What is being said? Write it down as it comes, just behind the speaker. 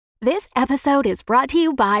This episode is brought to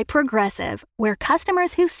you by Progressive, where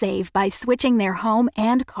customers who save by switching their home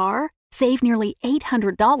and car save nearly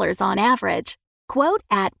 $800 on average. Quote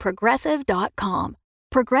at Progressive.com.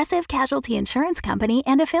 Progressive Casualty Insurance Company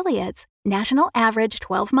and Affiliates. National average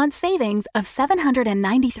 12-month savings of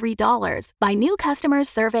 $793 by new customers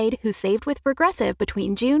surveyed who saved with Progressive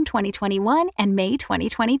between June 2021 and May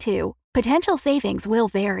 2022. Potential savings will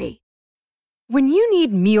vary. When you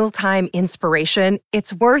need mealtime inspiration,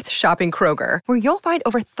 it's worth shopping Kroger, where you'll find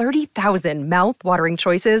over 30,000 mouth-watering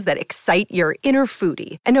choices that excite your inner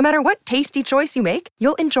foodie. And no matter what tasty choice you make,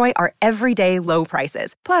 you'll enjoy our everyday low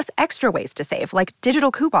prices, plus extra ways to save, like digital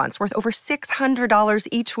coupons worth over $600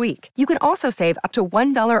 each week. You can also save up to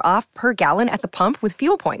 $1 off per gallon at the pump with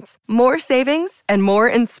fuel points. More savings and more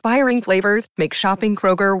inspiring flavors make shopping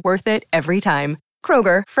Kroger worth it every time.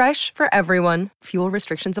 Kroger, fresh for everyone. Fuel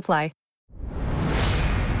restrictions apply.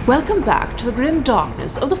 Welcome back to the grim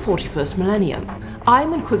darkness of the 41st millennium.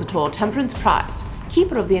 I'm Inquisitor Temperance Price,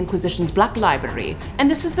 keeper of the Inquisition's Black Library, and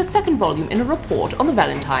this is the second volume in a report on the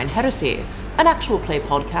Valentine Heresy, an actual play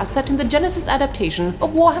podcast set in the Genesis adaptation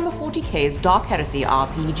of Warhammer 40k's Dark Heresy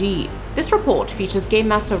RPG. This report features Game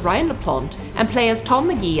Master Ryan LaPlante and players Tom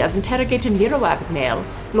McGee as Interrogator Nero Abagnale,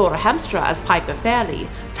 Laura Hamstra as Piper Fairley,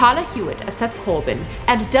 Tyler Hewitt as Seth Corbin,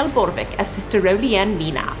 and Del Borvik as Sister Rolianne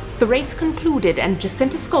Mina. The race concluded and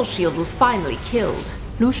Jacinta Skullshield was finally killed.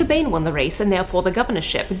 Lucia Bane won the race and therefore the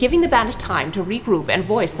governorship, giving the band time to regroup and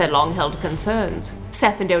voice their long-held concerns.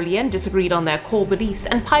 Seth and Olean disagreed on their core beliefs,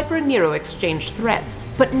 and Piper and Nero exchanged threats.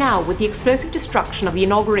 But now, with the explosive destruction of the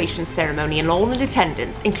inauguration ceremony and all in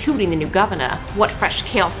attendance, including the new governor, what fresh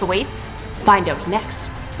chaos awaits? Find out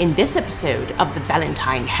next, in this episode of the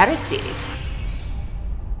Valentine Heresy.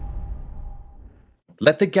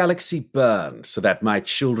 Let the galaxy burn, so that my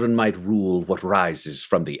children might rule what rises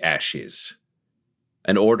from the ashes.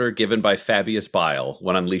 An order given by Fabius Bile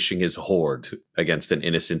when unleashing his horde against an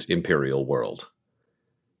innocent imperial world.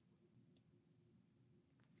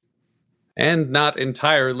 And not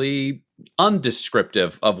entirely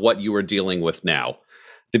undescriptive of what you are dealing with now.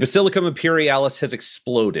 The Basilicum Imperialis has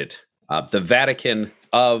exploded. The Vatican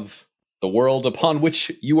of the world upon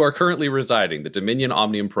which you are currently residing, the Dominion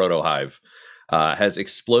Omnium Protohive, has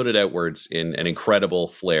exploded outwards in an incredible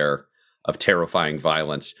flare of terrifying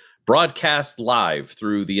violence, broadcast live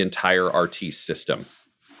through the entire RT system.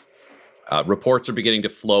 Reports are beginning to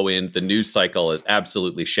flow in. The news cycle is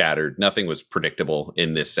absolutely shattered. Nothing was predictable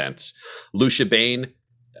in this sense. Lucia Bane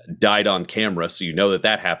died on camera, so you know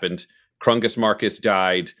that happened. Krungus Marcus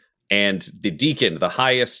died, and the deacon, the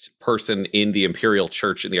highest person in the Imperial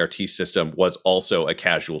Church in the RT system, was also a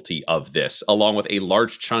casualty of this, along with a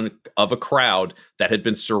large chunk of a crowd that had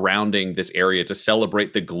been surrounding this area to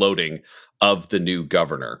celebrate the gloating of the new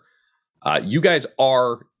governor. You guys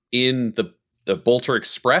are in the Bolter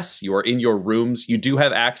Express. You are in your rooms. You do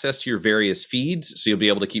have access to your various feeds, so you'll be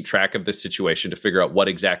able to keep track of this situation to figure out what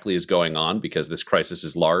exactly is going on, because this crisis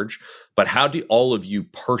is large. But how do all of you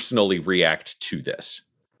personally react to this?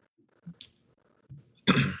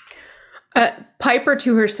 Piper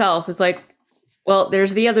to herself is like, well,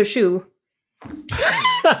 there's the other shoe.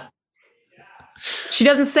 She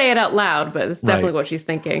doesn't say it out loud, but it's definitely what she's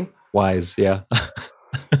thinking. Wise, yeah.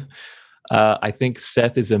 I think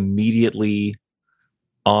Seth is immediately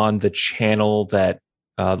on the channel that,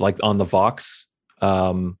 like on the Vox,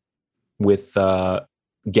 with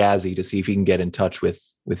Gazzy to see if he can get in touch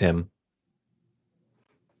with him.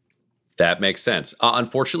 That makes sense.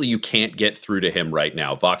 Unfortunately, you can't get through to him right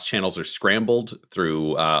now. Vox channels are scrambled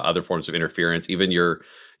through other forms of interference. Even your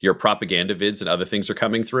propaganda vids and other things are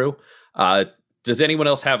coming through. Does anyone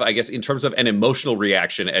else have, I guess, in terms of an emotional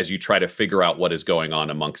reaction as you try to figure out what is going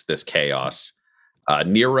on amongst this chaos?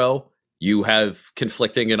 Nero, you have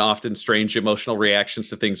conflicting and often strange emotional reactions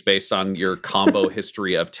to things based on your combo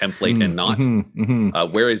history of template and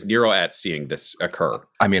not. Where is Nero at seeing this occur?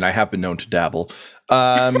 I mean, I have been known to dabble.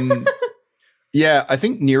 Yeah, I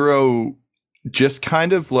think Nero just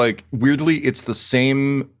kind of like, weirdly, it's the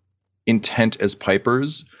same intent as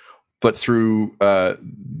Piper's, but through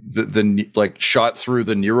the like shot through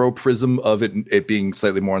the Nero prism of it being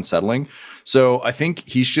slightly more unsettling. So I think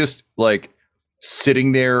he's just like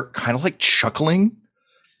sitting there kind of like chuckling,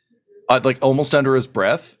 like almost under his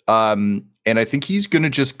breath. And I think he's going to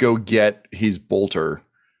just go get his bolter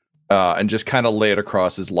and just kind of lay it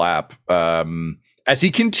across his lap as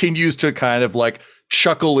he continues to kind of like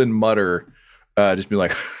chuckle and mutter, just be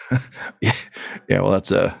like, yeah, well,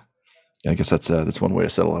 that's I guess that's one way to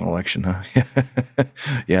settle an election, huh?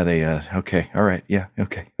 Yeah, they okay, all right, yeah,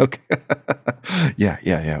 okay,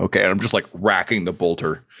 yeah, okay. And I'm just like racking the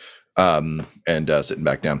bolter, and sitting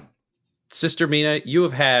back down. Sister Mina, you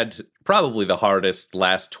have had probably the hardest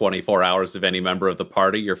last 24 hours of any member of the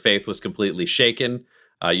party. Your faith was completely shaken.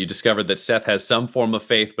 You discovered that Seth has some form of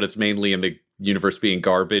faith, but it's mainly in the universe being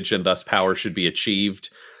garbage, and thus power should be achieved.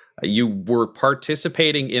 You were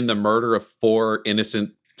participating in the murder of 4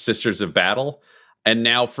 innocent Sisters of Battle, and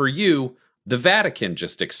now for you, the Vatican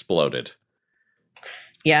just exploded.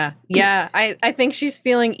 Yeah. I think she's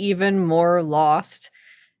feeling even more lost.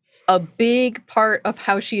 A big part of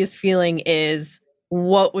how she is feeling is,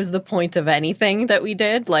 what was the point of anything that we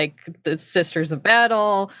did? Like the Sisters of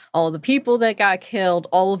Battle, all the people that got killed,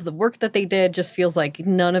 all of the work that they did just feels like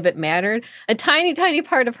none of it mattered. A tiny, tiny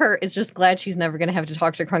part of her is just glad she's never going to have to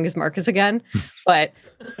talk to Krungus Marcus again. But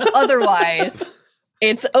otherwise,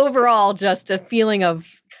 it's overall just a feeling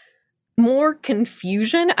of more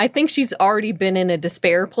confusion. I think she's already been in a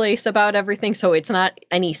despair place about everything, so it's not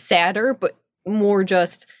any sadder, but more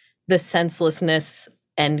just the senselessness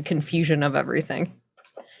and confusion of everything.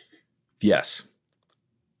 Yes.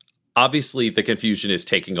 Obviously, the confusion is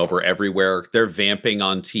taking over everywhere. They're vamping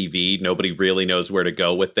on TV. Nobody really knows where to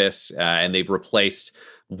go with this. And they've replaced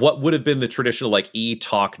what would have been the traditional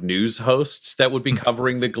e-talk news hosts that would be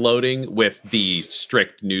covering the gloating with the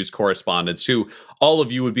strict news correspondents who all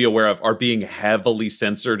of you would be aware of are being heavily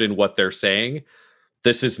censored in what they're saying.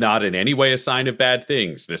 This is not in any way a sign of bad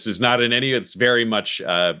things. This is not in any, it's very much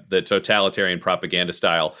the totalitarian propaganda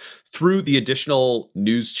style. Through the additional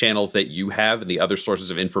news channels that you have and the other sources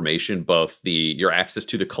of information, both your access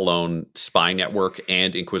to the Cologne spy network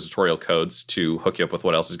and inquisitorial codes to hook you up with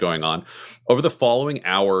what else is going on. Over the following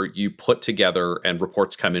hour, you put together, and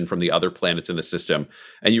reports come in from the other planets in the system,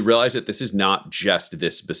 and you realize that this is not just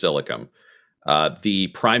this basilicum. The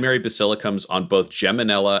primary basilicums on both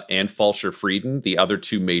Geminella and Falscher Frieden, the other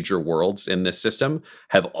 2 major worlds in this system,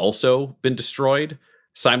 have also been destroyed.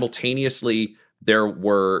 Simultaneously, there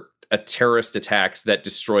were terrorist attacks that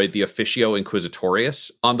destroyed the Officio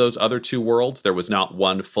Inquisitorius on those other 2 worlds. There was not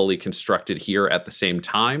one fully constructed here at the same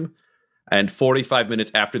time. And 45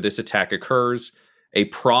 minutes after this attack occurs, a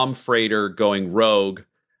prom freighter going rogue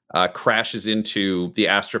crashes into the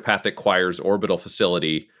Astropathic Choir's orbital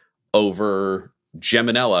facility over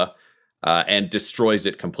Geminella and destroys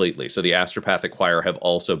it completely. So the Astropathic Choir have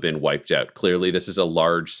also been wiped out. Clearly, this is a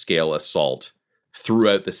large-scale assault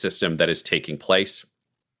throughout the system that is taking place.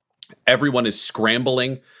 Everyone is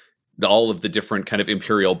scrambling, all of the different kind of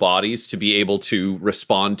Imperial bodies, to be able to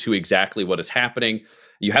respond to exactly what is happening.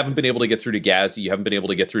 You haven't been able to get through to Gazzy. You haven't been able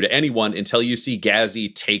to get through to anyone until you see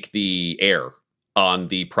Gazzy take the air on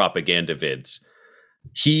the propaganda vids.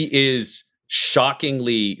 He is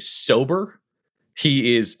shockingly sober.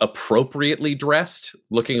 He is appropriately dressed,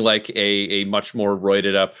 looking like a much more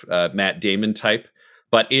roided up Matt Damon type,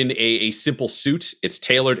 but in a simple suit. It's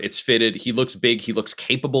tailored, it's fitted. He looks big, he looks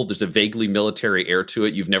capable. There's a vaguely military air to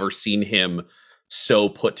it. You've never seen him so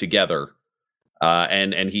put together.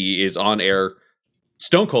 And he is on air,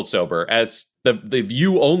 stone cold sober, as the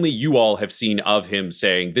view only you all have seen of him,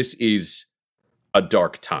 saying, "This is a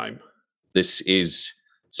dark time. This is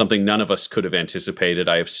something none of us could have anticipated.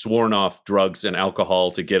 I have sworn off drugs and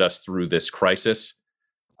alcohol to get us through this crisis.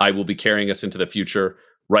 I will be carrying us into the future.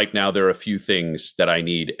 Right now, there are a few things that I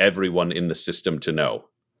need everyone in the system to know.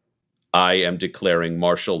 I am declaring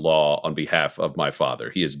martial law on behalf of my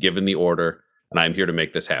father. He has given the order, and I'm here to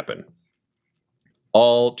make this happen.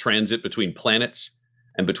 All transit between planets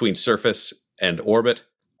and between surface and orbit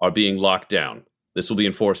are being locked down. This will be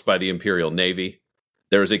enforced by the Imperial Navy.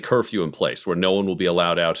 There is a curfew in place where no one will be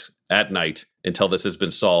allowed out at night until this has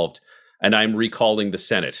been solved. And I'm recalling the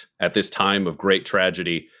Senate at this time of great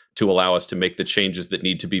tragedy to allow us to make the changes that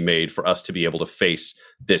need to be made for us to be able to face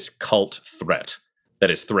this cult threat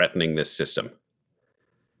that is threatening this system."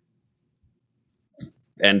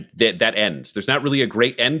 And that ends. There's not really a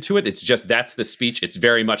great end to it. It's just, that's the speech. It's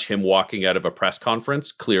very much him walking out of a press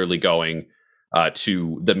conference, clearly going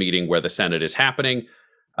to the meeting where the Senate is happening.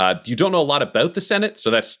 You don't know a lot about the Senate, so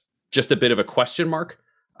that's just a bit of a question mark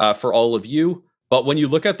for all of you. But when you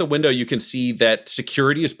look out the window, you can see that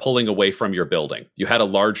security is pulling away from your building. You had a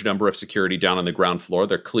large number of security down on the ground floor.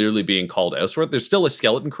 They're clearly being called elsewhere. There's still a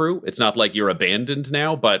skeleton crew. It's not like you're abandoned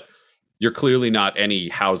now, but you're clearly not any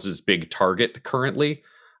house's big target currently.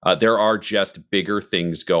 There are just bigger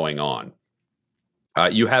things going on.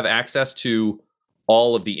 You have access to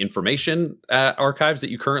all of the information archives that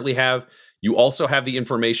you currently have. You also have the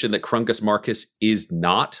information that Krungus Marcus is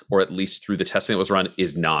not, or at least through the testing that was run,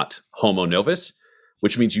 is not Homo Novus,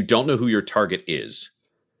 which means you don't know who your target is.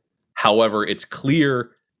 However, it's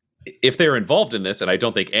clear if they're involved in this, and I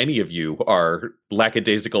don't think any of you are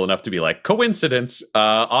lackadaisical enough to be like, coincidence,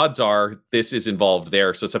 odds are this is involved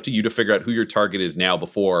there. So it's up to you to figure out who your target is now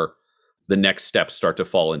before the next steps start to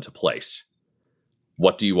fall into place.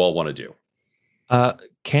 What do you all want to do?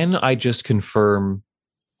 Can I just confirm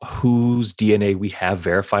whose DNA we have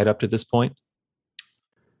verified up to this point?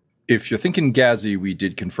 If you're thinking Ghazi, we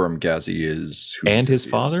did confirm Ghazi is who and his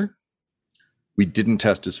is. father? We didn't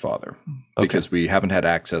test his father because we haven't had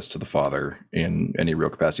access to the father in any real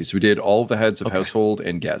capacity. So we did all of the heads of household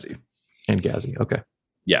and Ghazi. And Ghazi, okay.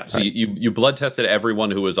 Yeah, so you blood tested everyone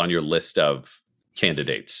who was on your list of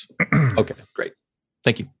candidates. Okay, great.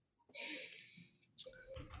 Thank you.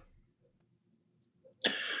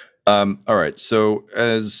 All right. So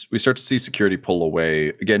as we start to see security pull away,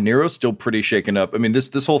 again, Nero's still pretty shaken up. I mean,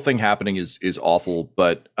 this whole thing happening is awful,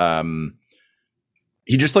 but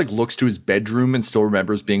he just like looks to his bedroom and still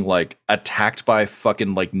remembers being like attacked by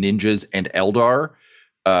fucking like ninjas and Eldar.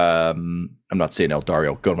 I'm not saying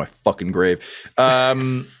Eldario, go to my fucking grave.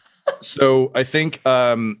 So I think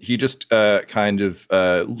he just kind of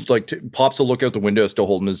pops a look out the window, still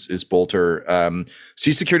holding his bolter.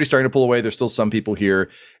 Sees security starting to pull away. There's still some people here.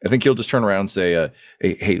 I think he'll just turn around and say,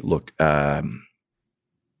 "Hey, look,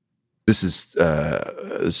 this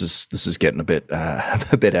is getting a bit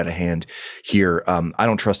out of hand here. I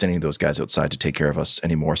don't trust any of those guys outside to take care of us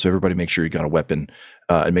anymore. So everybody, make sure you got a weapon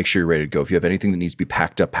and make sure you're ready to go. If you have anything that needs to be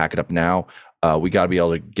packed up, pack it up now. We got to be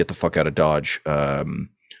able to get the fuck out of Dodge."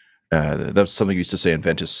 That's something we used to say in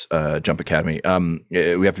Ventus Jump Academy.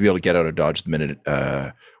 We have to be able to get out of Dodge the minute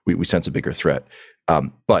we sense a bigger threat.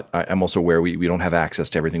 But I'm also aware we don't have access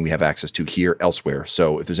to everything we have access to here elsewhere.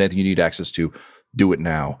 So if there's anything you need access to, do it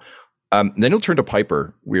now. Then he'll turn to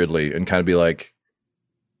Piper weirdly and kind of be like,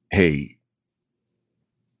 "Hey,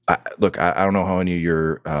 look, I don't know how any of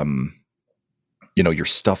your your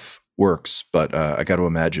stuff works, but I got to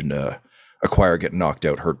imagine a choir getting knocked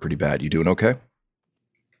out hurt pretty bad. You doing okay?"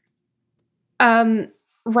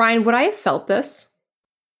 Ryan, would I have felt this?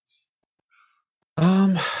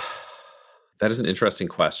 That is an interesting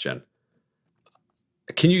question.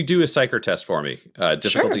 Can you do a psycher test for me?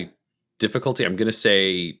 Difficulty. Sure. Difficulty. I'm going to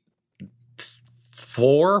say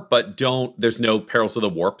 4, but there's no perils of the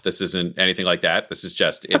warp. This isn't anything like that. This is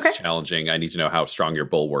just, it's challenging. I need to know how strong your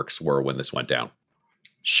bulwarks were when this went down.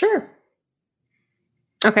 Sure.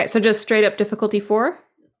 Okay, so just straight up difficulty 4?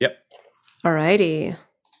 Yep. Alrighty.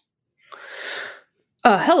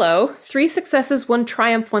 Hello. 3 successes, 1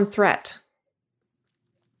 triumph, 1 threat.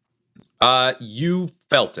 You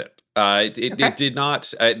felt it. It did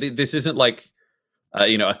not. This isn't like,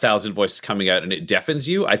 1,000 voices coming out and it deafens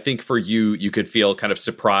you. I think for you, you could feel kind of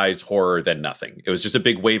surprise, horror, then nothing. It was just a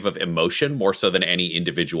big wave of emotion, more so than any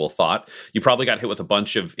individual thought. You probably got hit with a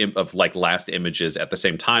bunch of like last images at the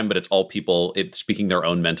same time, but it's all people speaking their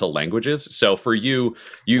own mental languages. So for you,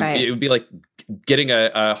 it would be like getting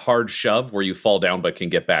a hard shove where you fall down but can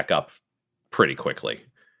get back up pretty quickly.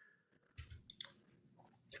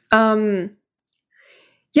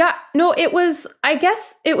 Yeah, no, I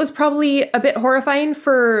guess it was probably a bit horrifying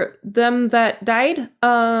for them that died.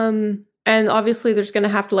 And obviously there's going to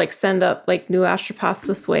have to like send up like new astropaths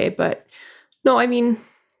this way. But no, I mean,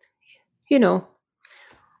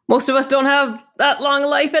 most of us don't have that long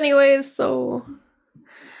life anyways. So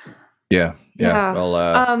yeah. Well,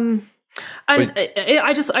 and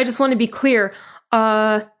I just want to be clear,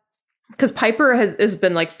 because Piper has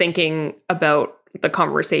been like thinking about the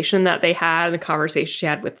conversation that they had, the conversation she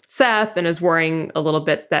had with Seth, and is worrying a little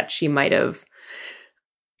bit that she might have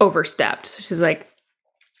overstepped. She's like,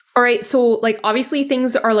 all right, so like obviously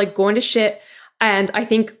things are like going to shit, and I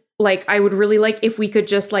think like I would really like if we could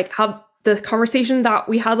just like have the conversation that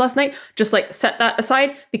we had last night, just like set that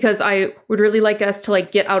aside, because I would really like us to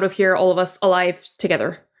like get out of here, all of us alive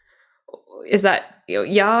together. Is that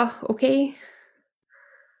okay?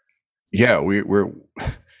 Yeah,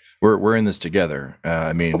 we're in this together.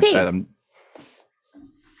 I mean, okay.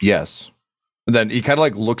 Yes. And then he kind of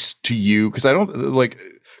like looks to you, because I don't like,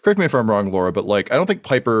 correct me if I'm wrong, Laura, but like I don't think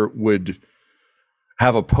Piper would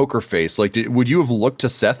have a poker face. Like, would you have looked to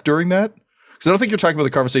Seth during that? Because I don't think you're talking about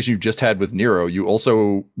the conversation you just had with Nero. You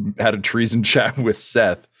also had a treason chat with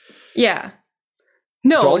Seth. Yeah.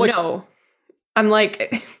 No. I'm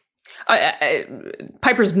like,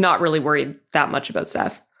 Piper's not really worried that much about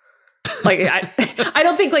Seth. Like, I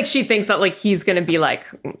don't think like she thinks that like he's gonna be like,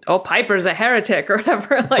 oh, Piper's a heretic or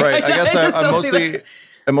whatever. Like, right. I guess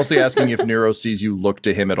I'm mostly asking if Nero sees you look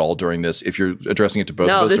to him at all during this. If you're addressing it to both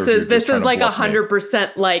of us. No, this is like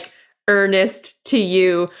 100% like earnest to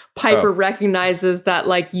you, Piper recognizes that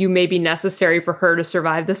like you may be necessary for her to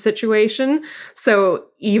survive the situation. So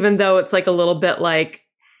even though it's like a little bit like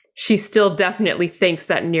she still definitely thinks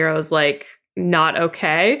that Nero's like not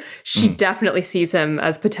okay, she definitely sees him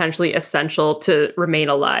as potentially essential to remain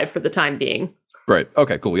alive for the time being. Right.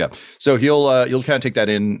 Okay, cool. Yeah. So you'll kind of take that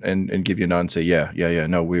in and give you a nod and say, yeah.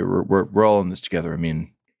 No, we're all in this together. I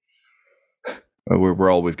mean,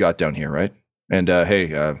 we're all we've got down here, right? And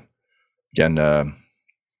hey, again,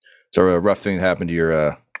 it's a rough thing that happened to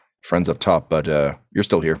your friends up top, but you're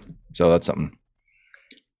still here, so that's something.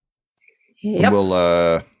 Yep. And we'll,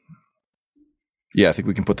 I think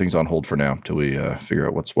we can put things on hold for now till we figure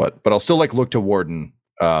out what's what. But I'll still like look to Warden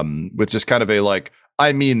with just kind of a like,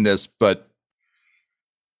 I mean this, but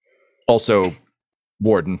also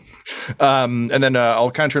Warden. And then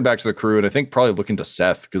I'll kind of turn back to the crew, and I think probably look into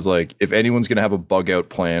Seth, because like if anyone's going to have a bug out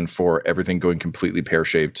plan for everything going completely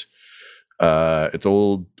pear-shaped, it's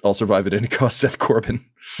old I'll survive at any cost Seth Corbin.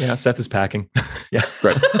 Yeah, Seth is packing. Yeah.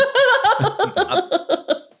 Right.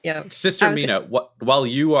 Yeah. Sister Mina, while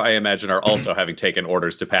you, I imagine, are also having taken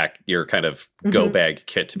orders to pack your kind of go bag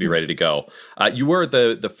kit to be ready to go, you were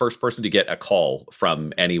the first person to get a call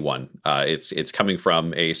from anyone. It's coming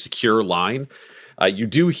from a secure line. You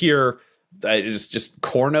do hear it's just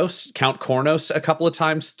Count Kornos a couple of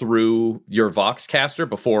times through your Voxcaster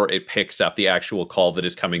before it picks up the actual call that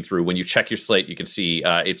is coming through. When you check your slate, you can see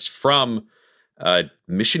it's from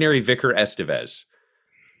Missionary Vicar Estevez.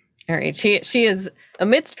 All right. She is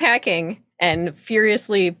amidst packing and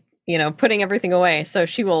furiously, putting everything away. So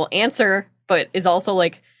she will answer, but is also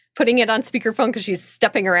like putting it on speakerphone because she's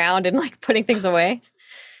stepping around and like putting things away.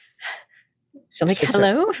 She's like, Sister,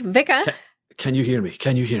 hello, Vika. Can you hear me?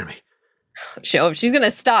 Can you hear me? She's going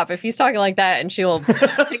to stop if he's talking like that, and she'll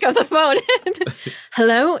pick up the phone.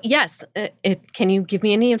 Hello? Yes. Can you give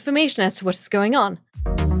me any information as to what's going on?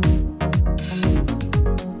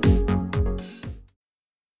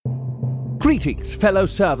 Greetings, fellow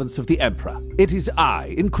servants of the Emperor. It is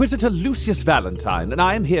I, Inquisitor Lucius Valentine, and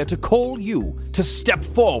I am here to call you to step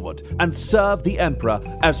forward and serve the Emperor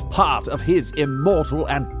as part of his immortal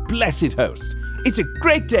and blessed host. It's a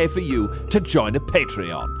great day for you to join a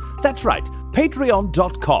Patreon. That's right,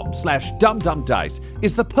 patreon.com/dumdumdice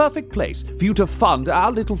is the perfect place for you to fund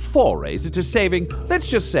our little forays into saving, let's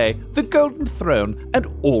just say, the Golden Throne and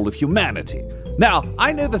all of humanity. Now,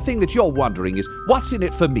 I know the thing that you're wondering is, what's in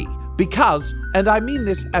it for me? Because, and I mean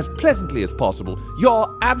this as pleasantly as possible, you're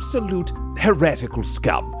absolute heretical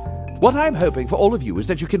scum. What I'm hoping for all of you is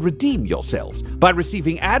that you can redeem yourselves by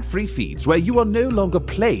receiving ad-free feeds where you are no longer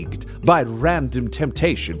plagued by random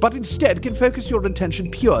temptation, but instead can focus your attention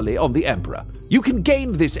purely on the Emperor. You can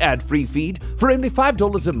gain this ad-free feed for only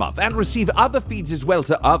 $5 a month and receive other feeds as well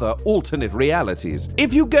to other alternate realities.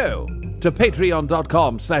 If you go to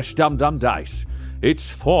patreon.com/dumdumdice, it's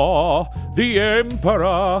for the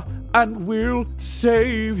Emperor and will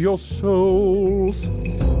save your souls.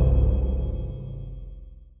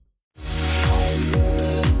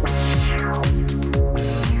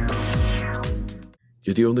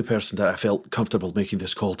 You're the only person that I felt comfortable making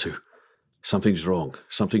this call to. Something's wrong.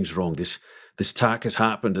 Something's wrong. This attack has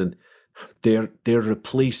happened, and they're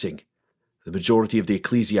replacing the majority of the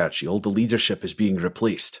ecclesiarchy. All the leadership is being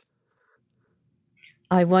replaced.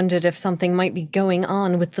 I wondered if something might be going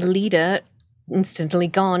on with the leader. Instantly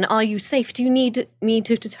gone. Are you safe? Do you need me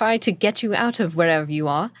to try to get you out of wherever you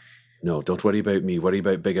are? No, don't worry about me. Worry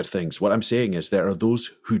about bigger things. What I'm saying is there are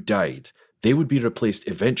those who died. They would be replaced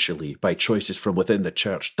eventually by choices from within the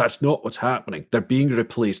church. That's not what's happening. They're being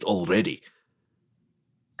replaced already.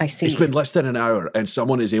 I see. It's been less than an hour, and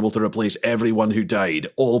someone is able to replace everyone who died,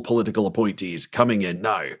 all political appointees coming in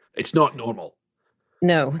now. It's not normal.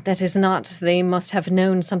 No, that is not. They must have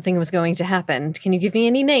known something was going to happen. Can you give me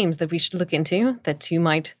any names that we should look into that you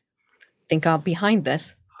might think are behind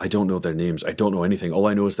this? I don't know their names. I don't know anything. All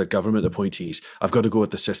I know is they're government appointees. I've got to go with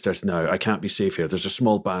the sisters now. I can't be safe here. There's a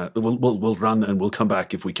small band. We'll run and we'll come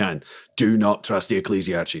back if we can. Do not trust the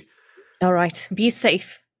ecclesiarchy. All right. Be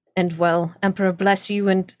safe. And well, Emperor bless you,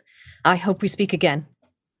 and I hope we speak again.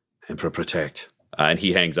 Emperor protect. And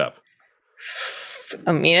he hangs up.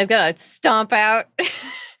 Amina's gonna stomp out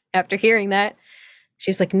after hearing that.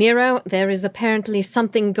 She's like, Nero, there is apparently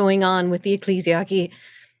something going on with the ecclesiarchy.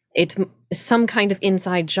 It's some kind of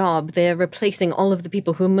inside job. They're replacing all of the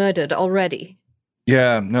people who murdered already.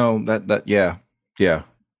 Yeah, no, that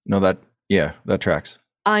tracks.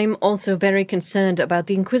 I'm also very concerned about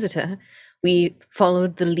the Inquisitor. We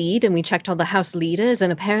followed the lead and we checked all the house leaders,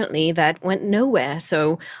 and apparently that went nowhere.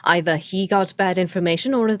 So either he got bad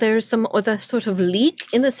information or there's some other sort of leak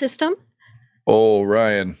in the system. Oh,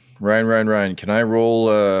 Ryan, Ryan, can I roll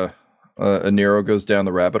a Nero goes down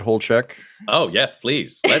the rabbit hole check? Oh, yes,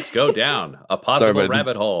 please. Let's go down a possible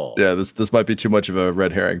rabbit hole. Yeah, this might be too much of a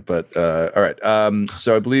red herring, but all right.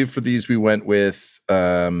 So I believe for these we went with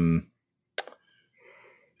I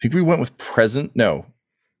think we went with present. No.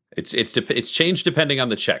 It's changed depending on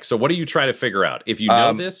the check. So what are you trying to figure out? If you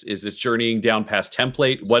know this, is this journeying down past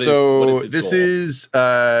template? What is this goal? Is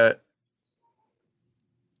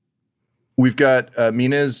we've got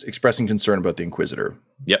Mina's expressing concern about the Inquisitor.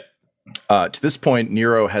 Yep. To this point,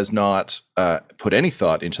 Nero has not put any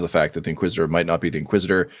thought into the fact that the Inquisitor might not be the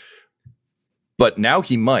Inquisitor, but now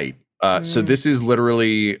he might. So this is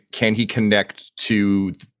literally, can he connect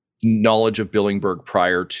to knowledge of Billingberg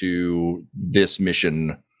prior to this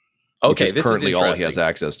mission? Okay, which is currently all he has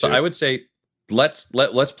access to. So I would say let's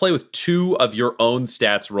play with 2 of your own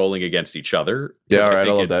stats rolling against each other. Yeah, all right,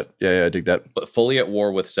 I love that. Yeah, I dig that. But fully at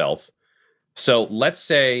war with self. So let's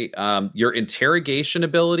say your interrogation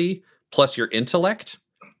ability plus your intellect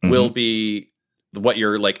will be what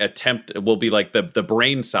your will be like the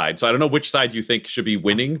brain side. So I don't know which side you think should be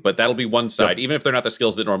winning, but that'll be one side. Even if they're not the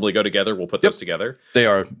skills that normally go together, we'll put those together. They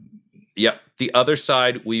are. Yep. The other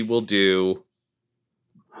side we will do.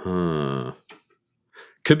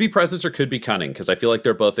 Could be presence or could be cunning, because I feel like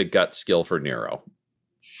they're both a gut skill for Nero.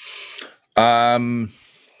 I'm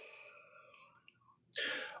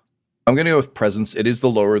going to go with presence. It is the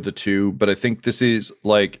lower of the two, but I think this is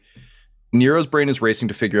like Nero's brain is racing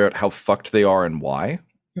to figure out how fucked they are and why,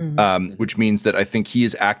 which means that I think he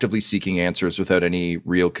is actively seeking answers without any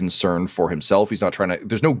real concern for himself. He's not trying to,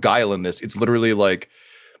 there's no guile in this. It's literally like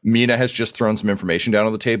Mina has just thrown some information down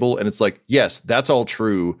on the table, and it's like, yes, that's all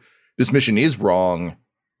true. This mission is wrong.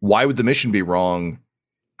 Why would the mission be wrong?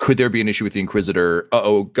 Could there be an issue with the Inquisitor?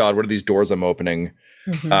 Oh God, what are these doors I'm opening?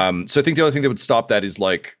 So I think the only thing that would stop that is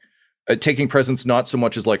like taking presence, not so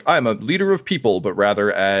much as like, I'm a leader of people, but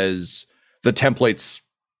rather as the template's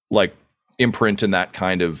like imprint and that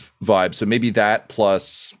kind of vibe. So maybe that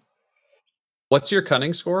plus. What's your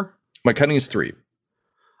cunning score? My cunning is 3.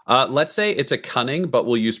 Let's say it's a cunning, but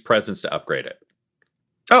we'll use presence to upgrade it.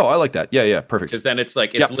 Oh, I like that. Yeah, perfect. Because then it's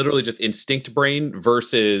like, it's literally just instinct brain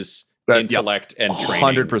versus intellect and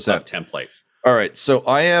training 100%. Of template. All right, so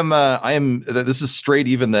I am. This is straight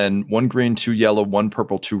even then. 1 green, 2 yellow, 1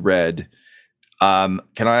 purple, 2 red. Can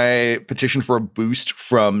I petition for a boost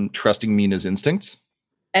from trusting Mina's instincts?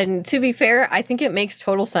 And to be fair, I think it makes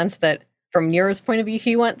total sense that from Nero's point of view,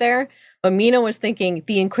 he went there. But Mina was thinking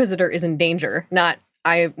the Inquisitor is in danger, not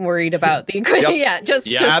I'm worried about the Inquisitor.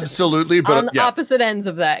 Just absolutely. But on the opposite ends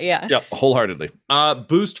of that, Yeah, wholeheartedly.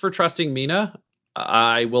 Boost for trusting Mina.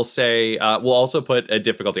 I will say we'll also put a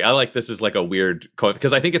difficulty. I like this is like a weird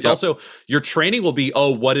because I think it's also your training will be,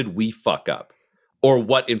 what did we fuck up? Or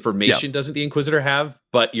what information doesn't the Inquisitor have?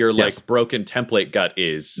 But your like broken template gut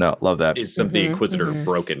is love that. Is some the Inquisitor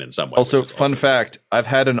broken in some way. Also, fun fact, I've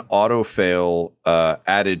had an auto fail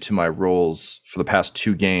added to my rolls for the past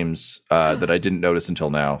 2 games that I didn't notice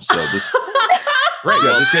until now. So this great.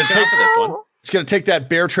 Well, it's gonna take for this one. It's gonna take that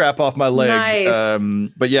bear trap off my leg.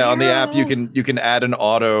 Nice. But yeah, on the app you can add an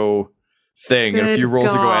auto thing, and a few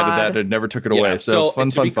rolls ago added that and it never took it away. So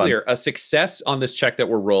fun, to be clear, a success on this check that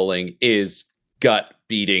we're rolling is gut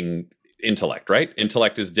beating intellect, right?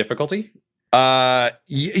 Intellect is difficulty?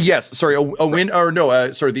 Yes. Sorry, a win, or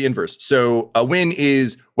no, sorry, the inverse. So a win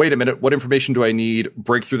is, wait a minute, what information do I need?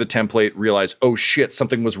 Break through the template, realize, oh shit,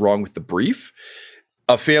 something was wrong with the brief.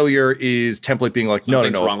 A failure is template being like, no,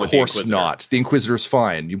 of course not. The Inquisitor's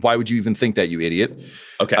fine. Why would you even think that, you idiot?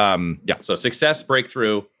 Okay. So success,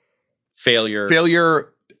 breakthrough, failure.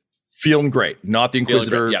 Feeling great. Not the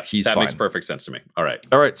Inquisitor. Yeah, he's that fine. Makes perfect sense to me. All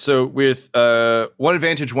right. So with 1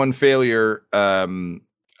 advantage, 1 failure,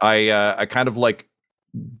 I kind of like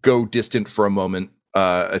go distant for a moment,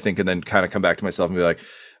 I think, and then kind of come back to myself and be like,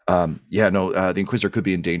 the Inquisitor could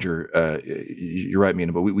be in danger. You're right,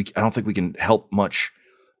 Mina, but I don't think we can help much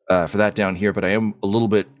for that down here. But I am a little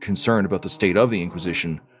bit concerned about the state of the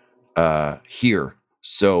Inquisition here.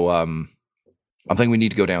 So I'm thinking we need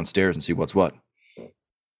to go downstairs and see what's what.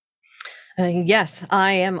 Yes,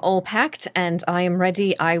 I am all packed and I am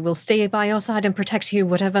ready. I will stay by your side and protect you,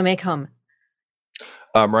 whatever may come.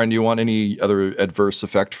 Ryan, do you want any other adverse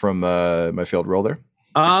effect from my failed roll there?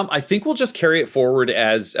 I think we'll just carry it forward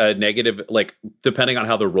as a negative, like depending on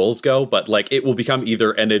how the rolls go, but like it will become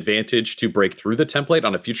either an advantage to break through the template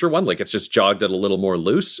on a future one, like it's just jogged it a little more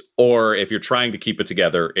loose, or if you're trying to keep it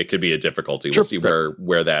together, it could be a difficulty. We'll see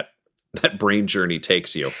where that brain journey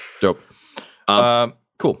takes you. Dope.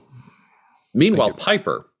 Cool. Meanwhile,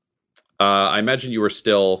 Piper, I imagine you were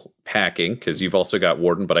still packing because you've also got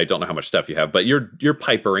Warden, but I don't know how much stuff you have. But you're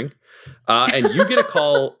pipering, and you get a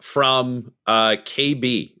call from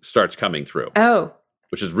KB starts coming through. Oh,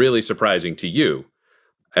 which is really surprising to you,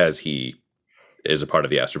 as he is a part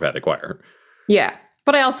of the Astropathic Choir. yeah.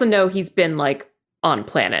 But I also know he's been like on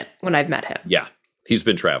planet when I've met him. Yeah, he's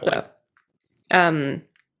been traveling. So,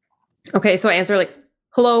 okay, so I answer like,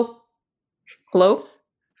 hello? Hello?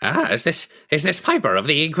 Is this Piper of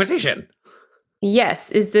the Inquisition?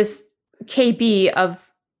 Yes, is this KB of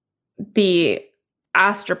the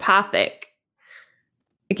Astropathic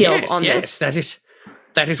Guild on this?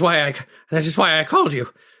 That is why I called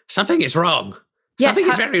you. Something is wrong. Yes, Something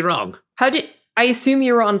is very wrong. How did I assume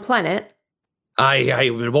you were on planet?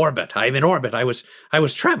 I'm in orbit. I was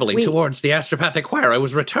traveling towards the Astropathic Choir. I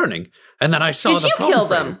was returning, and then I saw Did the you kill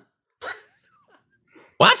them?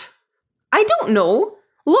 What? I don't know.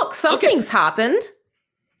 Look, something's happened.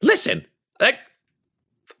 Listen,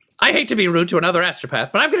 I hate to be rude to another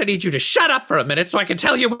astropath, but I'm going to need you to shut up for a minute so I can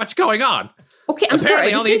tell you what's going on. Okay, I'm sorry.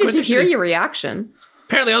 I just needed to hear your reaction.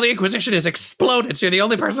 Apparently all the Inquisition is exploded, so you're the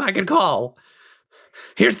only person I can call.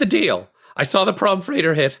 Here's the deal. I saw the prom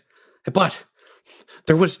freighter hit, but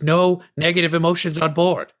there was no negative emotions on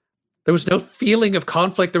board. There was no feeling of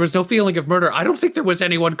conflict. There was no feeling of murder. I don't think there was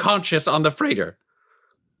anyone conscious on the freighter.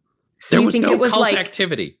 So there you was think no it was cult like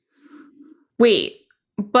activity. Wait,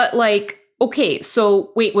 but like, okay,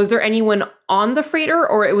 so wait, was there anyone on the freighter,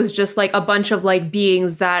 or it was just like a bunch of like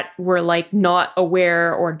beings that were like not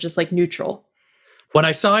aware or just like neutral? When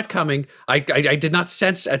I saw it coming, I did not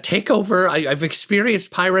sense a takeover. I've experienced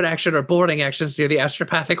pirate action or boarding actions near the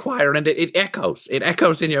Astropathic Choir, and it echoes. It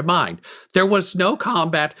echoes in your mind. There was no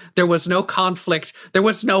combat. There was no conflict. There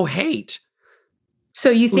was no hate. So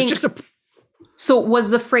you It was think... just So was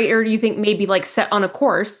the freighter, do you think, maybe like set on a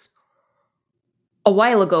course a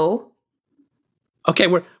while ago? Okay,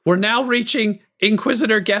 we're now reaching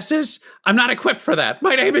Inquisitor guesses. I'm not equipped for that.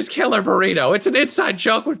 My name is Killer Burrito. It's an inside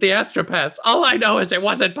joke with the Astropaths. All I know is it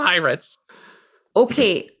wasn't pirates.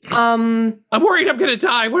 Okay, I'm worried I'm gonna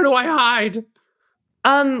die. Where do I hide?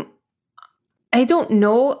 I don't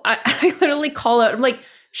know. I literally call out, I'm like,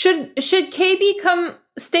 should KB come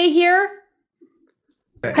stay here?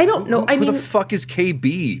 I don't know. Who the fuck is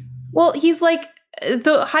KB? Well, he's like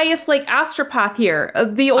the highest like astropath here.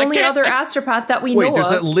 The only other astropath that we know of. Wait,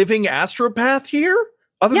 there's a living astropath here?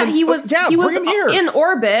 He was bring him here. in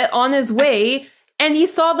orbit on his way, and he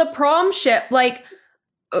saw the prom ship like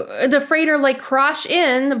the freighter like crash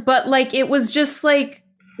in, but like it was just like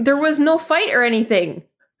there was no fight or anything.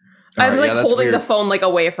 I'm like holding the phone like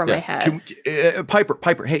away from my head.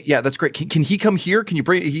 Piper, hey, yeah, that's great. Can he come here? Can you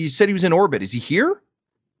bring? He said he was in orbit. Is he here?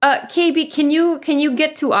 KB, can you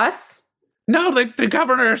get to us? No, the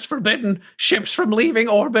governor has forbidden ships from leaving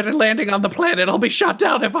orbit and landing on the planet. I'll be shot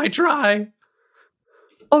down if I try.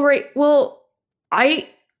 All right. Well, I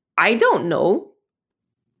don't know.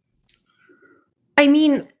 I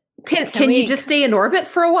mean, can you just stay in orbit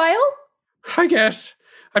for a while? I guess.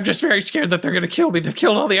 I'm just very scared that they're going to kill me. They've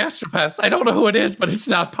killed all the astropaths. I don't know who it is, but it's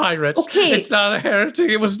not pirates. Okay. It's not a heretic.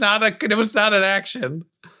 It was not an action.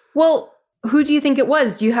 Well, who do you think it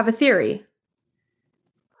was? Do you have a theory?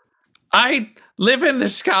 I live in the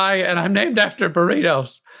sky and I'm named after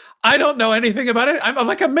burritos. I don't know anything about it. I'm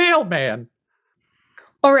like a mailman.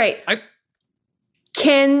 All right.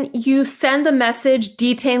 Can you send a message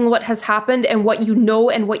detailing what has happened and what you know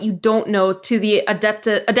and what you don't know to the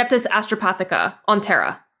Adeptus Astropathica on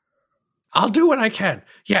Terra? I'll do what I can.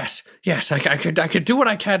 Yes, I could do what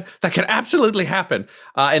I can. That could absolutely happen.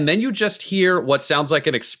 And then you just hear what sounds like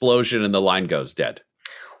an explosion and the line goes dead.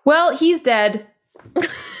 Well, he's dead.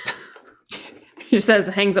 He says,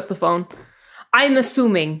 hangs up the phone. I'm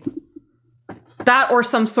assuming that or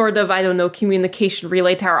some sort of, I don't know, communication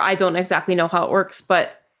relay tower. I don't exactly know how it works,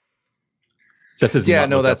 but... Seth is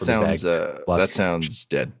that sounds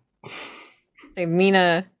dead.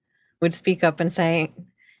 Mina would speak up and say,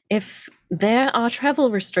 if there are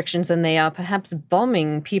travel restrictions and they are perhaps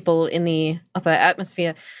bombing people in the upper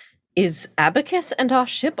atmosphere, is Abacus and our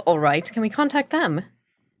ship all right? Can we contact them?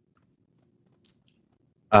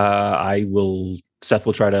 Seth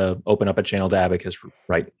will try to open up a channel to Abacus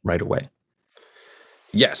right away.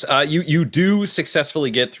 Yes, you do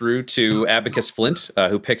successfully get through to Abacus Flint,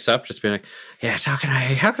 who picks up, just being like, "Yes, how can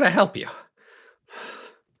I help you?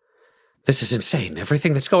 This is insane.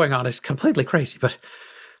 Everything that's going on is completely crazy. But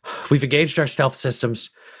we've engaged our stealth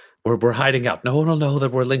systems. We're hiding out. No one will know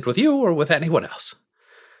that we're linked with you or with anyone else."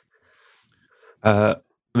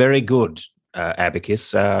 Very good,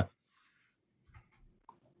 Abacus.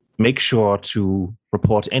 Make sure to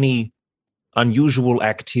report any unusual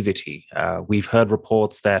activity. We've heard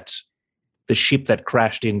reports that the ship that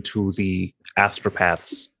crashed into the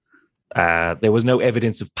astropaths, there was no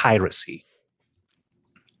evidence of piracy.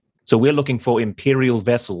 So we're looking for Imperial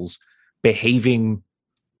vessels behaving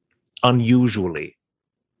unusually,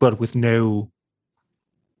 but with no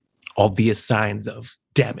obvious signs of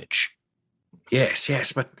damage.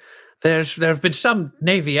 Yes, but there have been some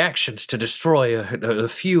Navy actions to destroy a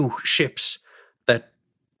few ships that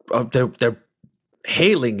they're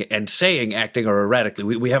hailing and saying acting are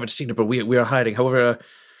erratically. We haven't seen it, but we are hiding. However,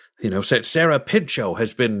 Sarah Pinchot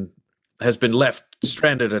has been left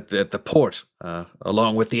stranded at the port,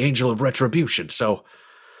 along with the Angel of Retribution. So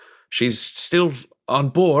she's still on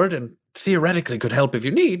board and theoretically could help if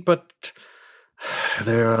you need, but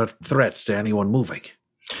there are threats to anyone moving.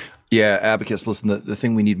 Yeah, Abacus, listen, the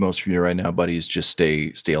thing we need most from you right now, buddy, is just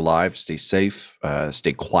stay alive, stay safe,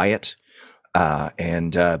 stay quiet,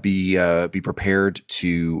 and be prepared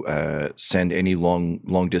to send any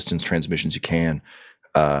long distance transmissions you can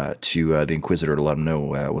to the Inquisitor to let him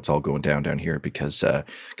know what's all going down here, because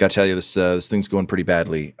gotta tell you, this thing's going pretty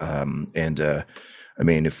badly. I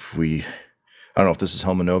mean, I don't know if this is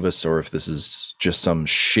Homo Novus or if this is just some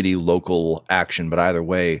shitty local action, but either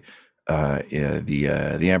way,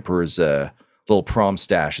 the Emperor's little prom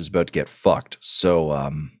stash is about to get fucked.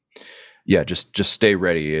 So, just stay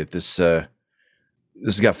ready. This has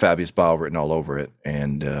got Fabius Bile written all over it,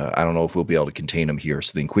 and I don't know if we'll be able to contain him here.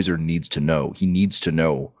 So the Inquisitor needs to know. He needs to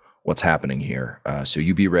know what's happening here. So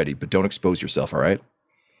you be ready, but don't expose yourself. All right?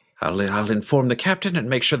 I'll inform the captain and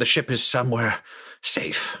make sure the ship is somewhere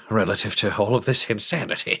safe relative to all of this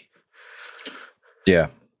insanity. Yeah.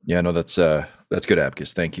 No, that's good,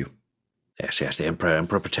 Abacus. Thank you. Yes, the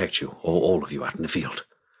Emperor protect you, all of you out in the field.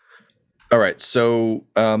 All right, so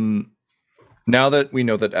now that we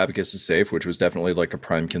know that Abacus is safe, which was definitely like a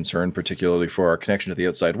prime concern, particularly for our connection to the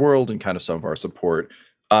outside world and kind of some of our support,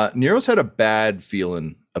 Nero's had a bad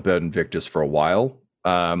feeling about Invictus for a while.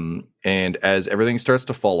 And as everything starts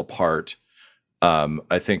to fall apart,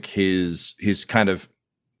 I think his kind of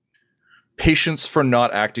patience for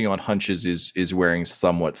not acting on hunches is wearing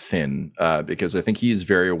somewhat thin, because I think he's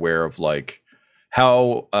very aware of like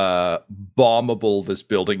how bombable this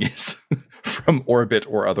building is from orbit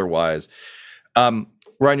or otherwise. Ryan,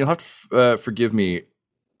 you'll have to forgive me.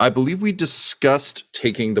 I believe we discussed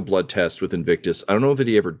taking the blood test with Invictus. I don't know that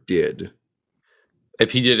he ever did.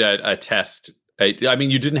 If he did a test, I mean,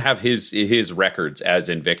 you didn't have his records as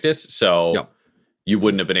Invictus, so Yep. You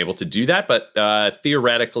wouldn't have been able to do that. But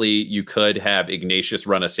theoretically, you could have Ignatius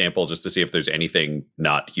run a sample just to see if there's anything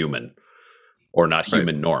not human or not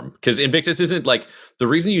human norm. Because Invictus isn't like the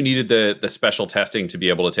reason you needed the special testing to be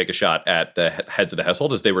able to take a shot at the heads of the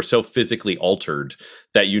household is they were so physically altered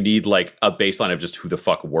that you need like a baseline of just who the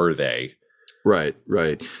fuck were they. Right.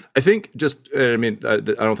 I think I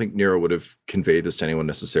don't think Nero would have conveyed this to anyone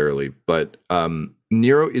necessarily, but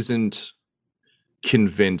Nero isn't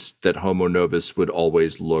convinced that Homo Novus would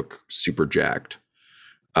always look super jacked.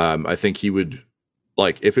 I think he would,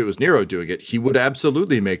 like, if it was Nero doing it, he would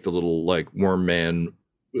absolutely make the little like worm man,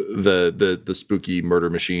 the spooky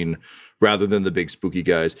murder machine, rather than the big spooky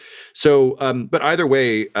guys. So, but either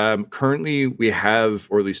way, currently we have,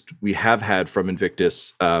 or at least we have had from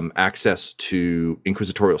Invictus, access to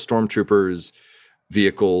inquisitorial stormtroopers,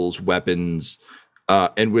 vehicles, weapons,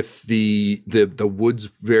 and with the woods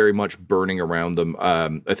very much burning around them.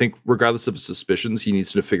 I think regardless of his suspicions, he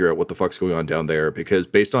needs to figure out what the fuck's going on down there, because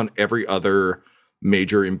based on every other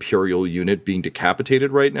major Imperial unit being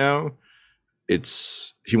decapitated right now,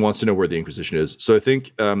 he wants to know where the Inquisition is. So I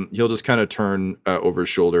think he'll just kind of turn over his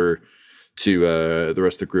shoulder to the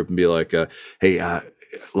rest of the group and be like, hey,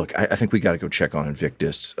 look, I think we got to go check on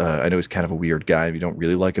Invictus. I know he's kind of a weird guy. We don't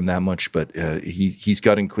really like him that much, but he's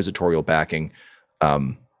got inquisitorial backing.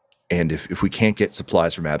 And if we can't get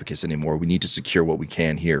supplies from Abacus anymore, we need to secure what we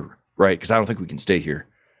can here, right? Because I don't think we can stay here.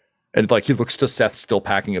 And like he looks to Seth still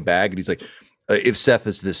packing a bag, and he's like, if Seth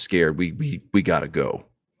is this scared, we got to go.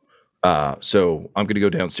 So I'm going to go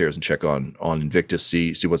downstairs and check on Invictus,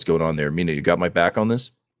 see what's going on there. Mina, you got my back on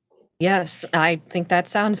this? Yes, I think that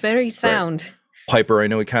sounds very sound. Right. Piper, I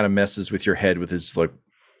know he kind of messes with your head with his like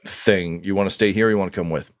thing. You want to stay here or you want to come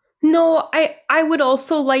with? No, I would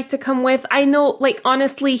also like to come with. I know, like,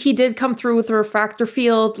 honestly, he did come through with a refractor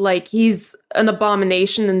field. Like, he's an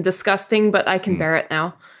abomination and disgusting, but I can bear it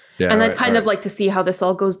now. Yeah, and I'd kind of like to see how this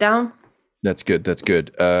all goes down. That's good.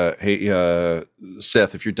 Hey,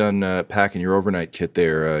 Seth, if you're done packing your overnight kit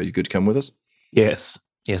there, you good to come with us? Yes,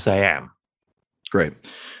 I am. Great.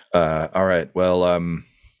 All right. Well,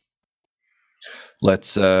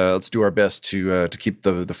 let's do our best to keep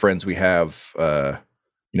the friends we have.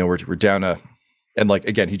 We're down and like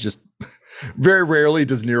again, he just very rarely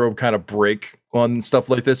does Nero kind of break on stuff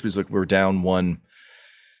like this because like we're down one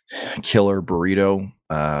killer burrito,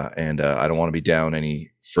 and I don't want to be down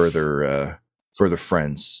any further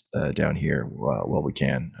friends down here while we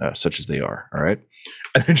can, such as they are. All right,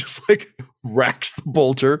 and then just like racks the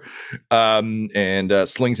bolter and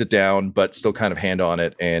slings it down, but still kind of hand on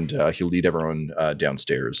it, and he'll lead everyone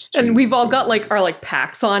downstairs. And we've all got like our like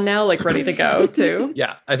packs on now, like ready to go too.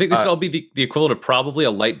 Yeah, I think this will be the equivalent of probably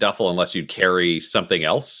a light duffel, unless you'd carry something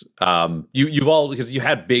else. You've all, because you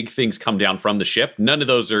had big things come down from the ship. None of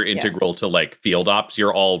those are integral to like field ops.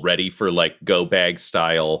 You're all ready for like go bag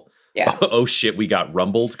style. Yeah. Oh shit, we got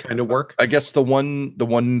rumbled kind of work. I guess the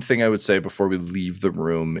one thing I would say before we leave the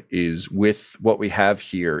room is, with what we have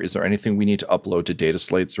here, is there anything we need to upload to data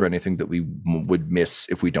slates or anything that we would miss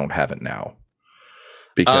if we don't have it now?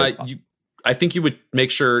 Because I think you would make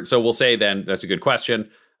sure. So we'll say then that's a good question.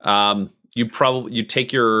 You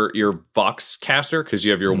take your Vox caster, because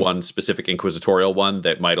you have your one specific inquisitorial one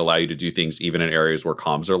that might allow you to do things even in areas where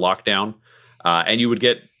comms are locked down, and you would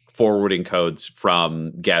get forwarding codes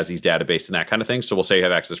from Gazzy's database and that kind of thing. So we'll say you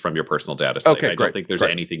have access from your personal data slate. I don't think there's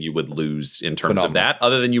anything you would lose in terms of that,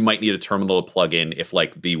 other than you might need a terminal to plug in if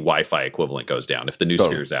like the Wi-Fi equivalent goes down, if the new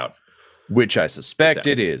sphere is out. Which I suspect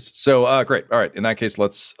it is. So great. All right. In that case,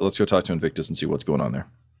 let's go talk to Invictus and see what's going on there.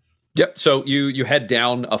 Yep. So you head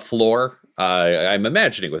down a floor. I'm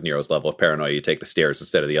imagining with Nero's level of paranoia, you take the stairs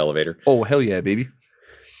instead of the elevator. Oh, hell yeah, baby.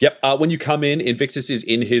 Yep. When you come in, Invictus is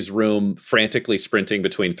in his room, frantically sprinting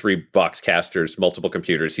between 3 box casters, multiple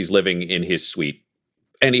computers. He's living in his suite,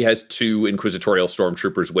 and he has 2 inquisitorial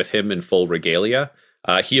stormtroopers with him in full regalia.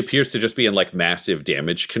 He appears to just be in like massive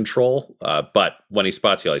damage control, but when he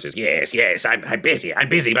spots you, he says, "Yes, I'm busy.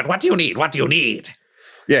 But what do you need?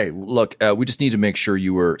 Yeah, look, we just need to make sure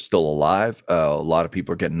you were still alive. A lot of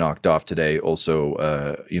people are getting knocked off today. Also,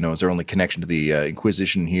 is there only connection to the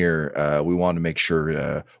Inquisition here? We want to make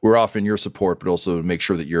sure we're offering your support, but also to make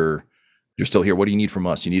sure that you're still here. What do you need from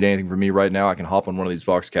us? You need anything from me right now? I can hop on one of these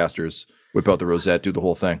Vox casters, whip out the rosette, do the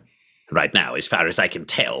whole thing. Right now, as far as I can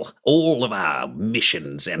tell, all of our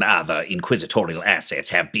missions and other inquisitorial assets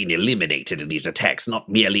have been eliminated in these attacks, not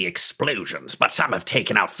merely explosions, but some have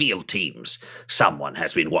taken out field teams. Someone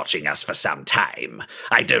has been watching us for some time.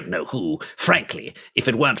 I don't know who. Frankly, if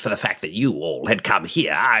it weren't for the fact that you all had come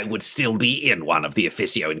here, I would still be in one of the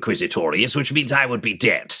Officio Inquisitorius, which means I would be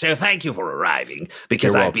dead. So thank you for arriving,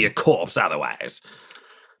 because I'd be a corpse otherwise.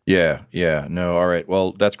 Yeah. No, all right.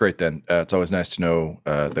 Well, that's great then. It's always nice to know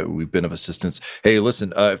that we've been of assistance. Hey,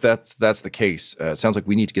 listen, if that's the case, it sounds like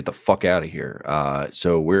we need to get the fuck out of here.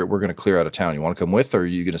 So we're going to clear out of town. You want to come with, or are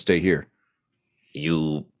you going to stay here?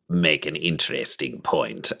 You make an interesting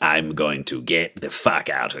point. I'm going to get the fuck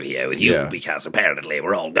out of here with you because apparently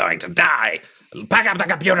we're all going to die. Pack up the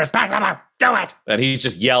computers, pack them up, do it! And he's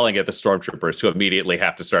just yelling at the stormtroopers, who immediately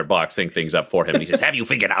have to start boxing things up for him. And he says, "Have you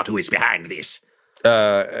figured out who is behind this?"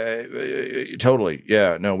 Totally.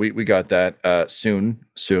 Yeah, no, we got that soon.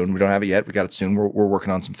 We don't have it yet. We got it soon. We're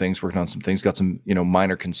working on some things, got some,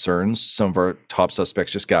 minor concerns. Some of our top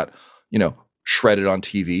suspects just got, shredded on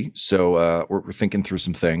TV. So, we're thinking through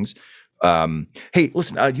some things. Hey,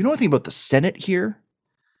 listen, do you know anything about the Senate here?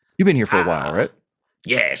 You've been here for a while, right?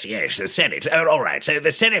 Yes, the Senate. All right, so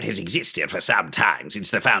the Senate has existed for some time,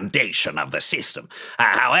 since the foundation of the system.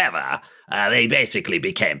 However, they basically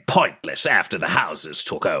became pointless after the houses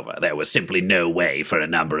took over. There was simply no way for a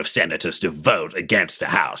number of senators to vote against a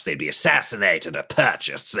house. They'd be assassinated or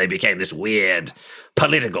purchased. So they became this weird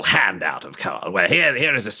political handout of Carl, where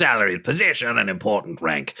here is a salaried position, an important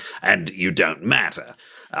rank, and you don't matter.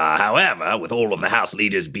 However, with all of the House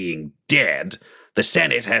leaders being dead, the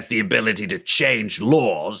Senate has the ability to change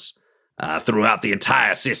laws throughout the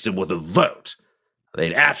entire system with a vote.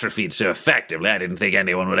 They'd atrophied so effectively, I didn't think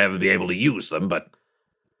anyone would ever be able to use them, but...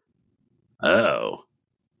 Oh.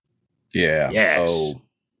 Yeah. Yes. Oh.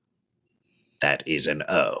 That is an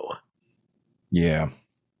O. Yeah.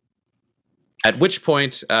 At which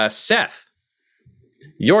point, Seth,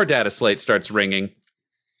 your data slate starts ringing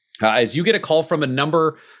as you get a call from a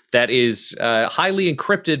number that is highly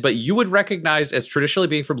encrypted, but you would recognize as traditionally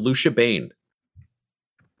being from Lucia Bain.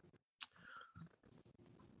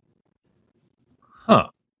 Huh.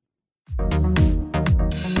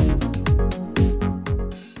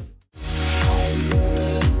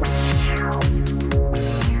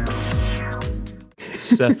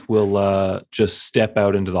 Seth will just step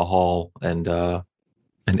out into the hall and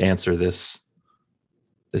answer this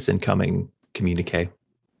incoming communique.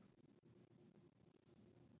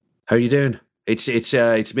 How are you doing?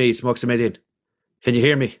 It's me. It's Maximilian. Can you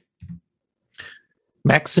hear me?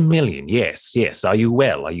 Maximilian, yes. Are you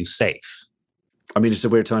well? Are you safe? I mean, it's a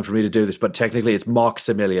weird time for me to do this, but technically it's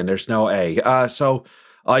Maximilian. There's no A. So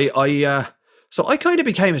I kind of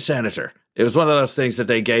became a senator. It was one of those things that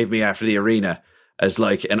they gave me after the arena as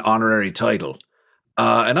like an honorary title.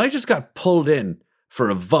 And I just got pulled in for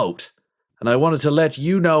a vote. And I wanted to let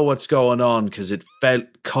you know what's going on because it felt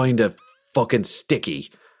kind of fucking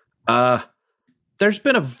sticky. There's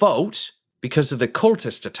been a vote because of the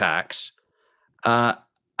cultist attacks.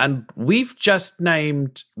 And we've just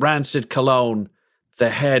named Rancid Cologne the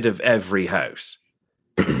head of every house.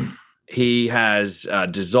 He has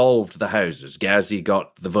dissolved the houses. Ghazi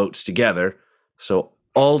got the votes together, so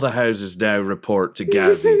all the houses now report to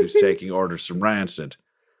Ghazi, who's taking orders from Rancid.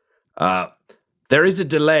 There is a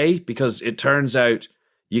delay because it turns out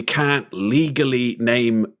you can't legally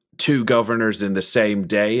name two governors in the same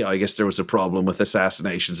day. I guess there was a problem with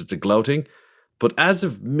assassinations. It's a gloating. But as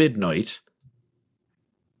of midnight,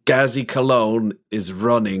 Ghazi Cologne is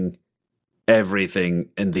running everything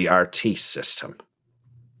in the Artis system.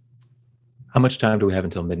 How much time do we have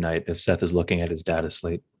until midnight if Seth is looking at his data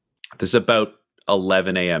slate? This is about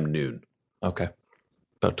 11 a.m. noon. Okay.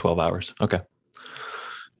 About 12 hours. Okay.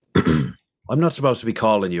 I'm not supposed to be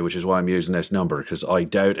calling you, which is why I'm using this number, because I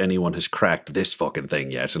doubt anyone has cracked this fucking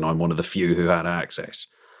thing yet, and I'm one of the few who had access.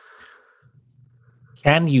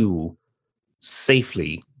 Can you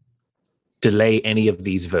safely delay any of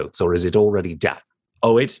these votes, or is it already done?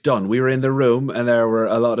 Oh, it's done. We were in the room, and there were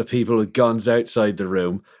a lot of people with guns outside the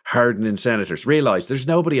room, hardening senators. Realize there's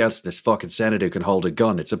nobody else in this fucking Senate who can hold a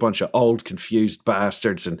gun. It's a bunch of old, confused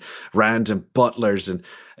bastards and random butlers, and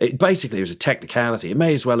basically it was a technicality. It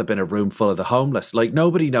may as well have been a room full of the homeless. Like,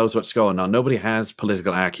 nobody knows what's going on. Nobody has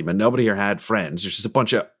political acumen. Nobody here had friends. There's just a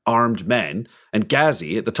bunch of armed men, and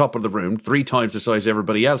Ghazi at the top of the room, 3 times the size of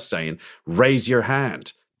everybody else, saying, "Raise your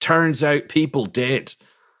hand." Turns out people did.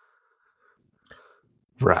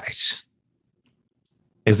 Right.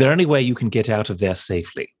 Is there any way you can get out of there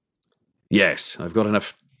safely? Yes, I've got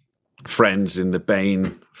enough friends in the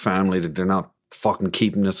Bain family that they're not fucking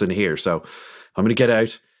keeping us in here. So I'm going to get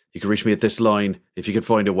out. You can reach me at this line if you can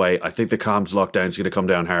find a way. I think the comms lockdown's going to come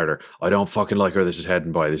down harder. I don't fucking like where this is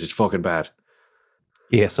heading by. This is fucking bad.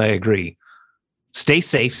 Yes, I agree. Stay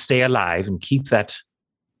safe, stay alive, and keep that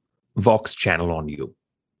Vox channel on you.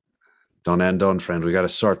 Done and done, friend. We got to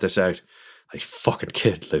sort this out. They fucking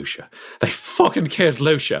killed Lucia. They fucking killed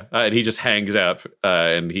Lucia. And he just hangs up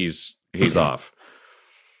and he's off.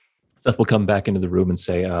 Seth will come back into the room and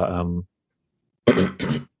say,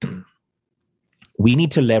 we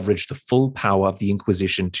need to leverage the full power of the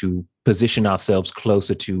Inquisition to position ourselves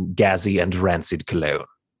closer to Ghazi and Rancid Cologne.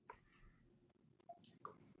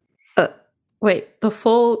 Wait, the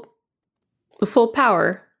full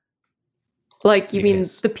power? Like, you mean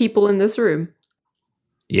the people in this room?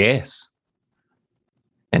 Yes.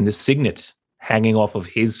 And the signet hanging off of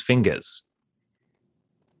his fingers.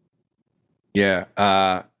 Yeah.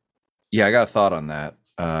 I got a thought on that.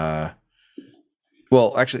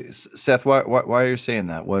 Well, actually, Seth, why are you saying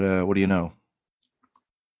that? What do you know?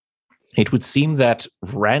 It would seem that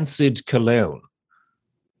Rancid Cologne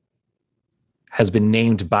has been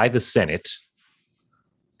named by the Senate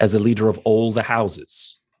as the leader of all the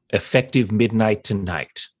houses, effective midnight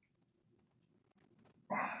tonight.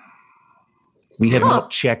 We have not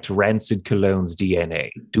checked Rancid Cologne's DNA.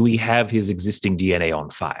 Do we have his existing DNA on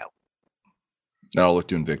file? I'll look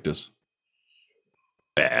to Invictus.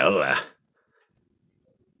 Well,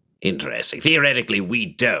 interesting. Theoretically, we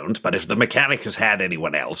don't, but if the mechanic has had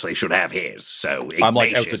anyone else, they should have his. So Ignatius. I'm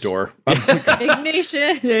like out the door.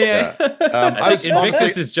 Ignatius. Yeah.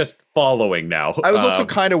 Invictus is just following now. I was also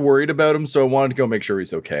kind of worried about him, so I wanted to go make sure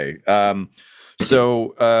he's okay. I'll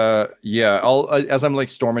as I'm like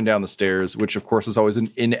storming down the stairs, which of course is always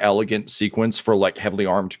an inelegant sequence for like heavily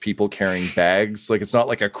armed people carrying bags. Like, it's not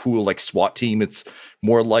like a cool like SWAT team. It's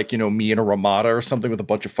more like, me in a Ramada or something with a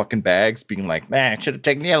bunch of fucking bags, being like, "Man, I should have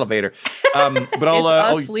taken the elevator." But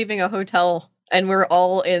I'll leaving a hotel. And we're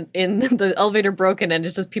all in the elevator broken, and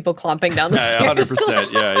it's just people clomping down the stairs.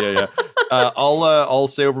 100%. Yeah. I'll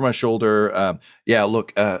say over my shoulder.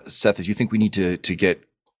 Look, Seth, if you think we need to get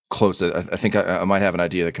close, I think I might have an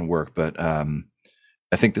idea that can work, but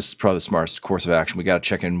I think this is probably the smartest course of action. We got to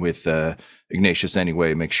check in with Ignatius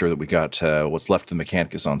anyway, make sure that we got what's left of the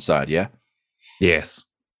Mechanicus on side. Yeah. Yes.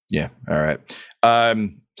 Yeah. All right.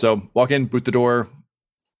 So walk in, boot the door,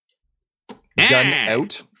 gun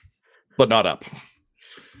out, but not up.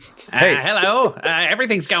 Hey, hello.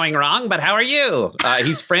 Everything's going wrong, but how are you?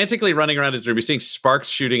 He's frantically running around his room. He's seeing sparks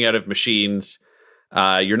shooting out of machines.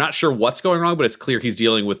 You're not sure what's going wrong, but it's clear he's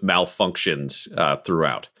dealing with malfunctions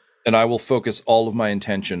throughout. And I will focus all of my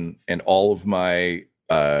intention and all of my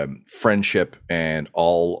friendship and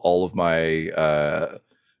all of my,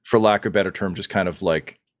 for lack of a better term, just kind of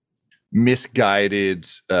like misguided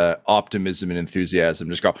optimism and enthusiasm.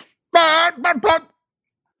 Just go,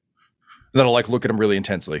 then I'll like look at him really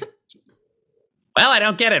intensely. Well, I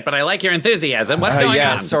don't get it, but I like your enthusiasm. What's going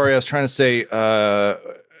on? Sorry, I was trying to say,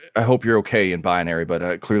 I hope you're okay in binary,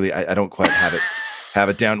 but clearly I don't quite have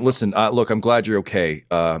it down. Listen, look, I'm glad you're okay.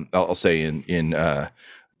 I'll say in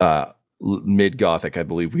mid Gothic, I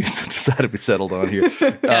believe we decided we settled on here.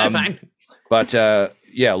 That's fine. But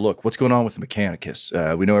yeah, look, what's going on with the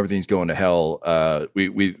Mechanicus? We know everything's going to hell.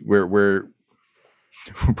 We're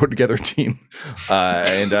putting together a team,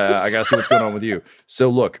 and I gotta see what's going on with you. So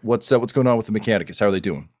look, what's going on with the Mechanicus? How are they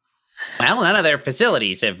doing? Well, none of their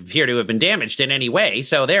facilities appear to have been damaged in any way,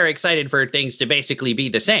 so they're excited for things to basically be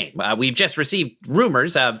the same. We've just received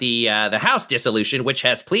rumors of the house dissolution, which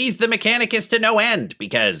has pleased the Mechanicus to no end,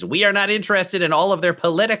 because we are not interested in all of their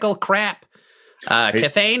political crap.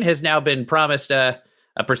 Cathane has now been promised a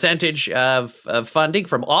percentage of funding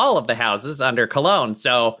from all of the houses under Cologne,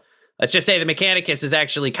 so let's just say the Mechanicus is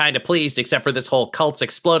actually kind of pleased, except for this whole cults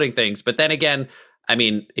exploding things. But then again, I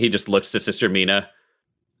mean, he just looks to Sister Mina.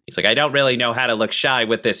 He's like, I don't really know how to look shy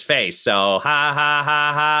with this face, so ha, ha,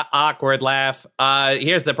 ha, ha, awkward laugh.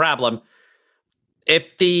 Here's the problem.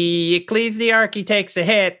 If the ecclesiarchy takes a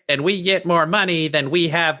hit and we get more money, then we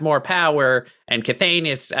have more power, and Cathane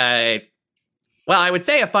is, well, I would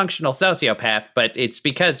say a functional sociopath, but it's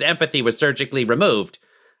because empathy was surgically removed.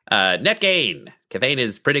 Net gain. Cathane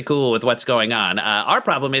is pretty cool with what's going on. Our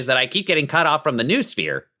problem is that I keep getting cut off from the news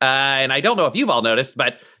sphere. And I don't know if you've all noticed,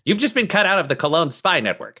 but you've just been cut out of the Cologne spy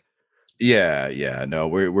network. Yeah. No,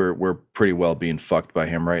 we're pretty well being fucked by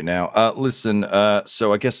him right now. Listen,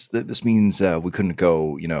 so I guess this means we couldn't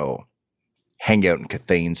go, hang out in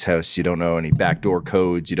Cathane's house. You don't know any backdoor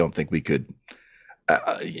codes. You don't think we could.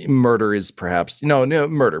 Murder is perhaps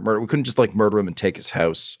murder. We couldn't just like murder him and take his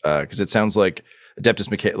house because it sounds like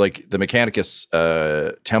Adeptus like the Mechanicus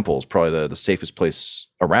temple is probably the safest place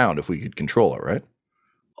around if we could control it, right?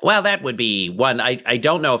 Well, that would be one. I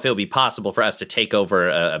don't know if it would be possible for us to take over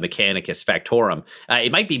a Mechanicus Factorum.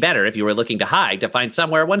 It might be better if you were looking to hide, to find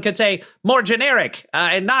somewhere one could say more generic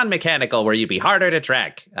and non-mechanical, where you'd be harder to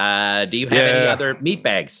track. Do you have any other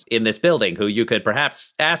meatbags in this building who you could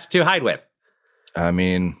perhaps ask to hide with? I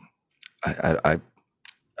mean, I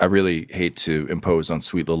really hate to impose on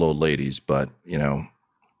sweet little old ladies, but,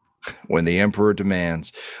 when the emperor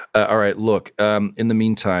demands. All right, look, in the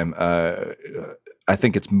meantime, I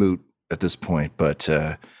think it's moot at this point, but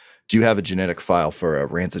do you have a genetic file for a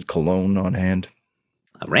rancid cologne on hand?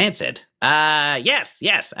 A rancid?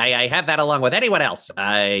 Yes. I have that along with anyone else.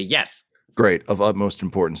 Yes. Great. Of utmost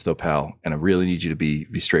importance, though, pal, and I really need you to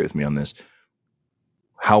be straight with me on this.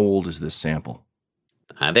 How old is this sample?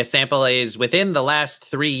 This sample is within the last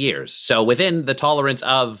 3 years, so within the tolerance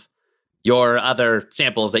of your other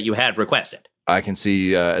samples that you had requested. I can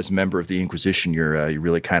see, as a member of the Inquisition, you're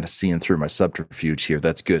really kind of seeing through my subterfuge here.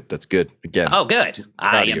 That's good. Again. Oh, good.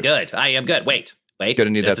 I am good. Wait. Gonna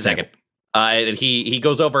need that a sample. second. And he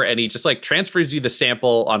goes over and he just like transfers you the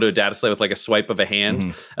sample onto a data slate with like a swipe of a hand.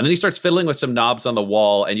 And then he starts fiddling with some knobs on the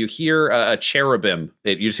wall, and you hear a cherubim.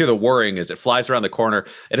 You just hear the whirring as it flies around the corner.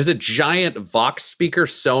 It has a giant Vox speaker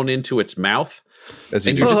sewn into its mouth. And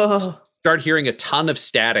you just start hearing a ton of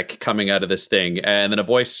static coming out of this thing. And then a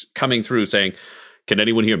voice coming through saying, "Can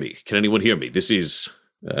anyone hear me? Can anyone hear me? This is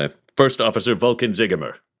First Officer Vulcan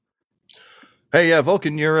Zigamer." Hey, yeah,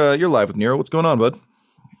 Vulcan, you're live with Nero. What's going on, bud?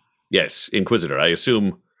 Yes, Inquisitor, I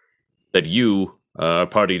assume that you are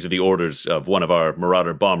party to the orders of one of our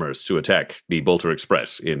Marauder bombers to attack the Bolter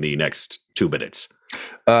Express in the next 2 minutes.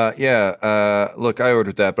 Look, I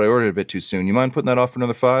ordered that, but I ordered it a bit too soon. You mind putting that off for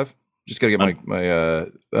another 5? Just gotta get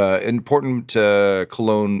my important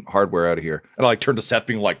cologne hardware out of here. And I like turn to Seth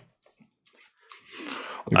being like,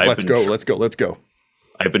 let's go.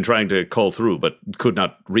 I've been trying to call through, but could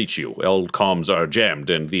not reach you. All comms are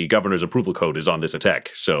jammed, and the governor's approval code is on this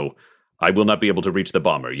attack, so I will not be able to reach the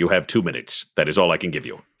bomber. You have 2 minutes. That is all I can give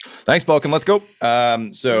you. Thanks, Vulcan. Let's go.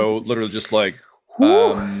 So literally just like,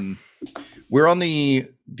 we're on the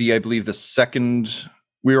I believe the second,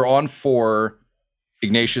 we were on 4,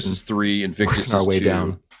 Ignatius is 3, Invictus is 2. Our way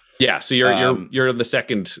down. Yeah, so you're on the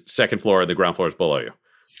second floor, the ground floor is below you.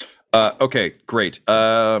 Okay, great.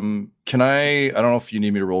 Can I don't know if you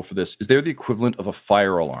need me to roll for this. Is there the equivalent of a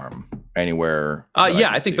fire alarm anywhere?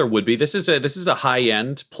 I think there would be. This is a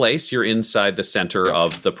high-end place. You're inside the center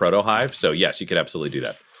of the proto hive. So yes, you could absolutely do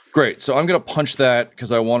that. Great. So I'm going to punch that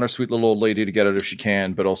because I want our sweet little old lady to get out if she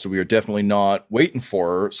can, but also we are definitely not waiting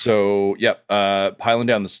for her. So, piling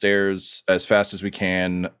down the stairs as fast as we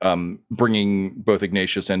can, bringing both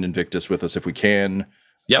Ignatius and Invictus with us if we can.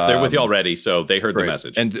 Yep, they're with you already, so they heard great. the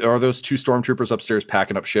message. And are those 2 stormtroopers upstairs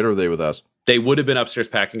packing up shit, or are they with us? They would have been upstairs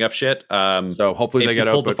packing up shit. So hopefully they get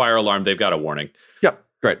out. If you pulled the fire alarm, they've got a warning. Yep,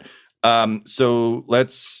 great. So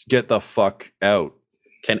let's get the fuck out.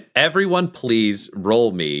 Can everyone please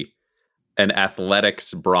roll me an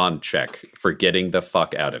athletics brawn check for getting the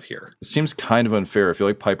fuck out of here? It seems kind of unfair. I feel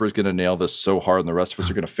like Piper's going to nail this so hard and the rest of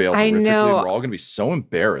us are going to fail horrifically. know. And we're all going to be so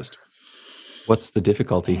embarrassed. What's the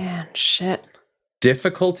difficulty? Man, shit.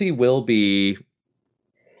 Difficulty will be...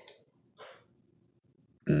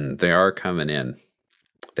 they are coming in.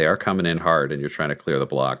 They are coming in hard, and you're trying to clear the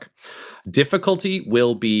block. Difficulty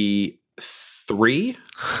will be 3.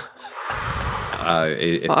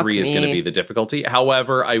 3 is going to be the difficulty.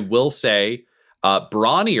 However, I will say,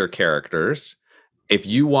 brawnier characters, if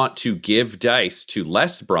you want to give dice to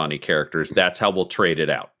less brawny characters, that's how we'll trade it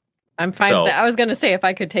out. I'm fine with that. I was going to say, if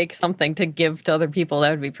I could take something to give to other people, that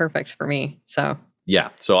would be perfect for me. So yeah,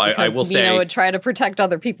 so I will say I would try to protect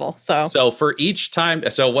other people. So for each time,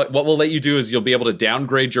 so what we'll let you do is you'll be able to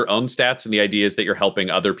downgrade your own stats, and the idea is that you're helping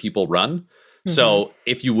other people run. Mm-hmm. So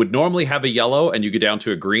if you would normally have a yellow and you get down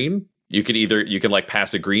to a green, you can like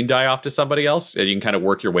pass a green die off to somebody else, and you can kind of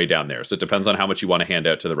work your way down there. So it depends on how much you want to hand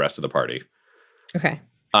out to the rest of the party. Okay.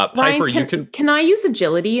 Piper, Ryan, can I use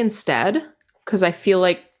agility instead? Because I feel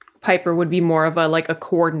like Piper would be more of a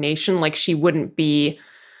coordination. Like she wouldn't be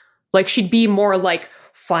like, she'd be more like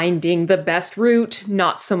finding the best route,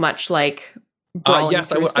 not so much like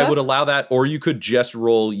yes, I would allow that. Or you could just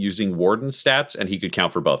roll using Warden stats, and he could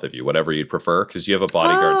count for both of you, whatever you'd prefer, because you have a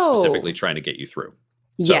bodyguard specifically trying to get you through.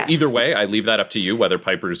 So either way, I leave that up to you, whether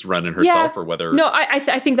Piper's running herself or whether... No, I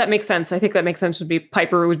think that makes sense. I think that makes sense would be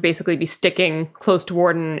Piper would basically be sticking close to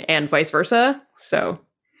Warden and vice versa. So.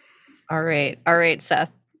 All right,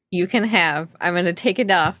 Seth. You can I'm going to take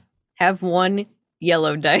it off. Have 1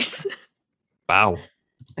 yellow dice. Wow.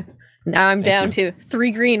 Now I'm down to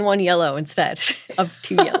 3 green, 1 yellow instead of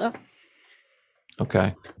 2 yellow.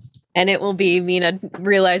 Okay. And it will be Mina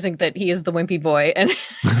realizing that he is the wimpy boy and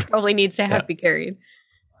probably needs to be carried.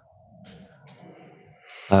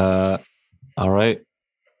 All right.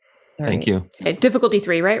 Thank you. Okay, difficulty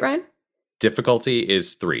 3, right, Ryan? Difficulty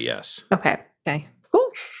is 3, yes. Okay.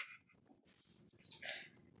 Cool.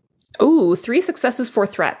 Ooh, 3 successes, 4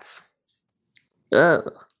 threats. Ugh.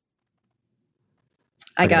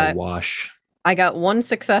 I got wash. I got 1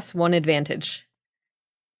 success, 1 advantage.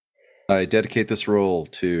 I dedicate this roll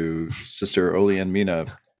to Sister Oli and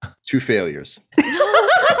Mina. 2 failures. The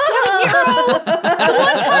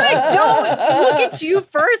one time I don't look at you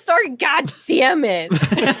first, or God damn it.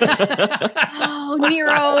 Oh,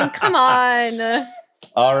 Nero, come on.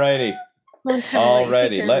 Alrighty.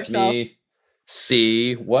 Alrighty, let me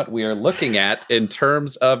see what we are looking at in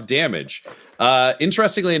terms of damage.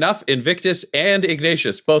 Interestingly enough, Invictus and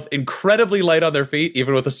Ignatius, both incredibly light on their feet,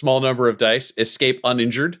 even with a small number of dice, escape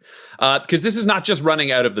uninjured. Because this is not just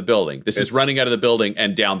running out of the building. This is running out of the building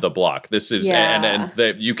and down the block. This is,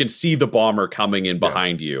 you can see the bomber coming in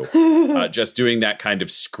behind you, just doing that kind of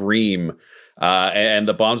scream. And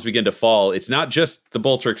the bombs begin to fall. It's not just the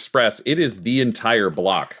Bolter Express. It is the entire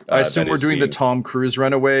block. I assume we're doing the Tom Cruise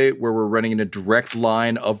runaway, where we're running in a direct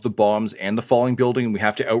line of the bombs and the falling building, and we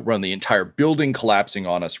have to outrun the entire building collapsing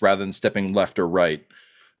on us rather than stepping left or right.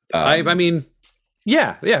 I mean,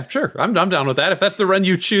 yeah, sure. I'm down with that. If that's the run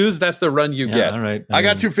you choose, that's the run you get. All right. I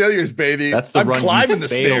got 2 failures, baby. That's the I'm run climbing you the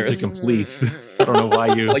failed stairs to complete. I don't know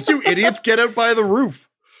why you... Like, you idiots, get out by the roof.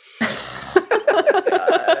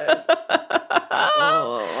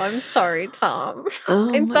 Oh, I'm sorry, Tom.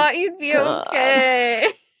 Oh I thought you'd be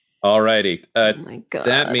okay. Alrighty. Oh my God.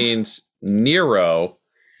 That means, Nero,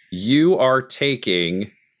 you are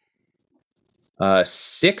taking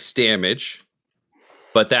 6 damage,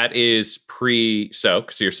 but that is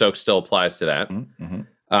pre-soak, so your soak still applies to that. Mm-hmm.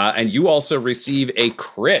 And you also receive a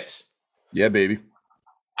crit. Yeah, baby.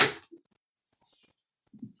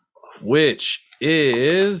 Which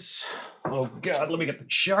is... Oh, God, let me get the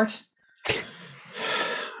chart.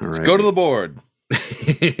 Let's go to the board.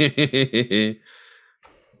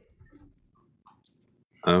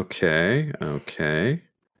 Okay.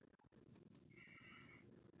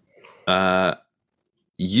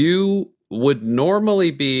 You would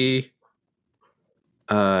normally be...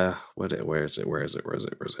 Where is it?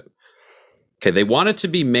 Okay, they want it to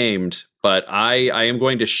be maimed, but I am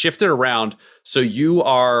going to shift it around. So you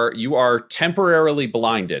are temporarily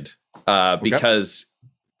blinded because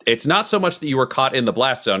it's not so much that you were caught in the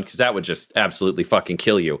blast zone, because that would just absolutely fucking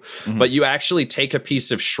kill you. Mm-hmm. But you actually take a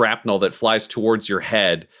piece of shrapnel that flies towards your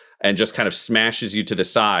head and just kind of smashes you to the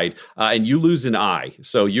side, and you lose an eye.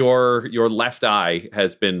 So your left eye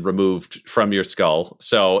has been removed from your skull.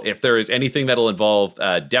 So if there is anything that'll involve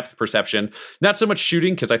depth perception, not so much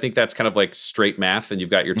shooting, because I think that's kind of like straight math and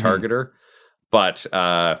you've got your targeter, but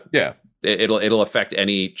it'll affect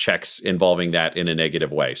any checks involving that in a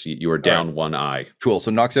negative way. So you are down one eye. Cool.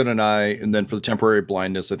 So knocks out an eye, and then for the temporary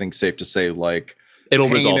blindness, I think safe to say like it'll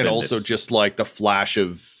pain resolve, and also just like the flash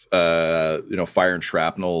of fire and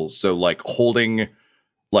shrapnel. So like holding,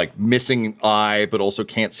 like missing eye, but also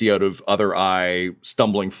can't see out of other eye,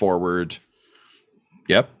 stumbling forward.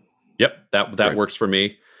 Yep. That works for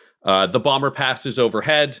me. The bomber passes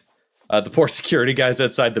overhead. The poor security guys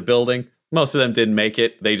outside the building, most of them didn't make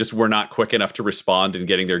it. They just were not quick enough to respond and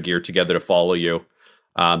getting their gear together to follow you.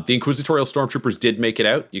 The Inquisitorial Stormtroopers did make it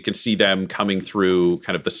out. You can see them coming through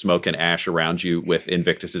kind of the smoke and ash around you with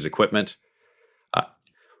Invictus's equipment.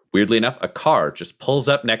 Weirdly enough, a car just pulls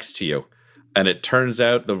up next to you, and it turns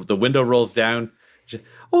out the window rolls down.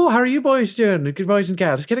 Oh, how are you boys doing? Good boys and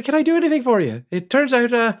gals. Can I do anything for you? It turns out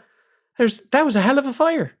that was a hell of a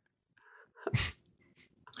fire.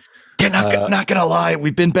 Yeah, not gonna lie,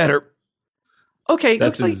 we've been better. Okay,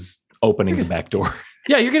 Seth is opening the back door.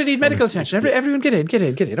 Yeah, you're gonna need medical attention. Everyone, get in.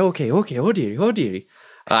 Okay. Oh dearie.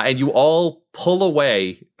 And you all pull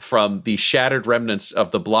away from the shattered remnants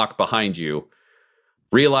of the block behind you,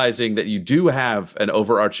 realizing that you do have an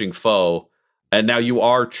overarching foe, and now you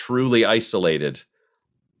are truly isolated.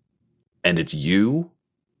 And it's you,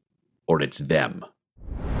 or it's them.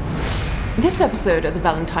 This episode of the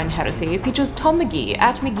Valentine Heresy features Tom McGee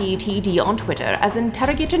at McGeeTD on Twitter as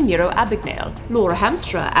Interrogator Nero Abignale, Laura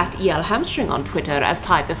Hamstra at EL Hamstring on Twitter as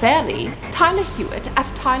Piper Fairley, Tyler Hewitt at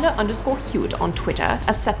Tyler_Hewitt on Twitter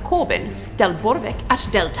as Seth Corbin, Del Borvik at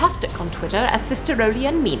Deltastic on Twitter as Sister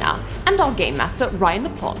Olian Mina, and our Game Master Ryan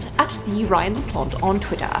LaPlante at the Ryan LaPlante on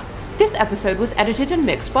Twitter. This episode was edited and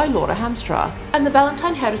mixed by Laura Hamstra, and the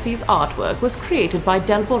Valentine Heresy's artwork was created by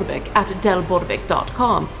Del Borvik at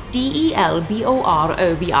delborvik.com, DELBOROVIC.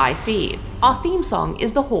 Our theme song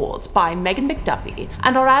is The Hordes by Megan McDuffie,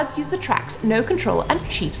 and our ads use the tracks No Control and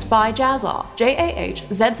Chiefs by Jazzar,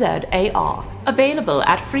 JAHZZAR, available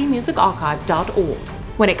at freemusicarchive.org.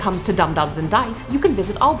 When it comes to Dum-Dums and Dice, you can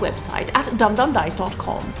visit our website at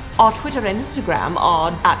dumdumdice.com. Our Twitter and Instagram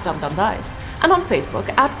are at dumdumdice, and on Facebook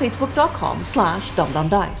at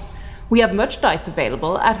facebook.com/dumdumdice. We have merchandise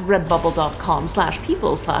available at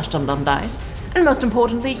redbubble.com/people/dumdumdice, and most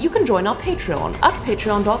importantly, you can join our Patreon at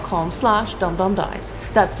patreon.com/dumdumdice.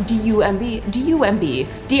 That's DUMBDICE.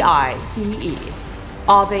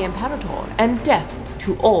 Ave Imperator, and death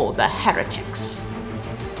to all the heretics.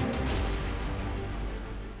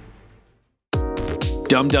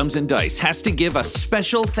 Dum-Dums and Dice has to give a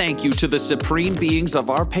special thank you to the supreme beings of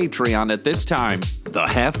our Patreon at this time. The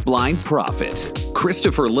Half-Blind Prophet,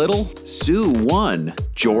 Christopher Little, Sue One,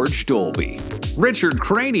 George Dolby, Richard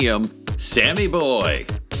Cranium, Sammy Boy,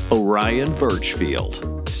 Orion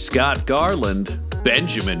Birchfield, Scott Garland,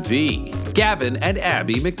 Benjamin V, Gavin and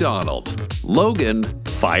Abby McDonald, Logan,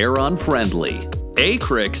 Fire Unfriendly,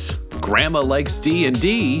 Acrix, Grandma Likes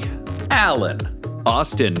D&D, Alan,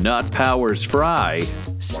 Austin Nut Powers Fry,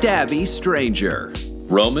 Stabby Stranger,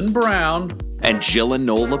 Roman Brown, and Jill and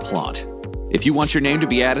Noel LaPlante. If you want your name to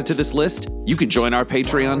be added to this list, you can join our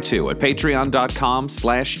Patreon too at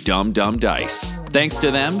patreon.com/dumdumdice. Thanks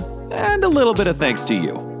to them, and a little bit of thanks to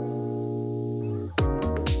you.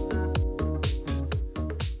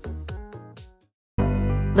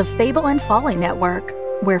 The Fable and Folly Network,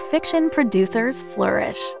 where fiction producers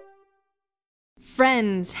flourish.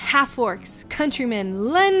 Friends, half-orcs,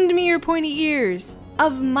 countrymen, lend me your pointy ears.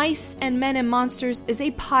 Of Mice and Men and Monsters is a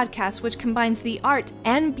podcast which combines the art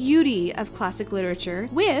and beauty of classic literature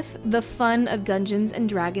with the fun of Dungeons &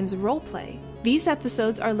 Dragons roleplay. These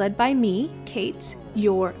episodes are led by me, Kate,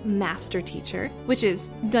 your master teacher, which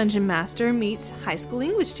is Dungeon Master meets high school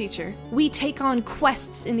English teacher. We take on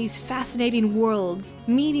quests in these fascinating worlds,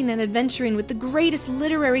 meeting and adventuring with the greatest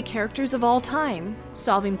literary characters of all time,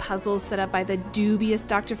 solving puzzles set up by the dubious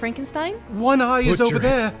Dr. Frankenstein. One eye is over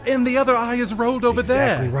there, and the other eye is rolled over there.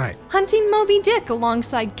 Exactly right. Hunting Moby Dick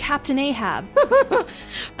alongside Captain Ahab.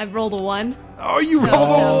 I've rolled a 1. Oh, you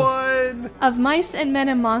rolled a 1! Of Mice and Men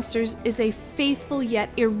and Monsters is a faithful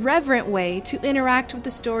yet irreverent way to interact with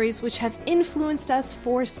the stories which have influenced us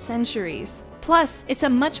for centuries. Plus, it's a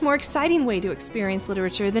much more exciting way to experience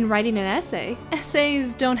literature than writing an essay.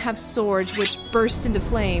 Essays don't have swords which burst into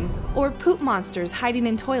flame, or poop monsters hiding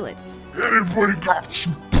in toilets. Anybody got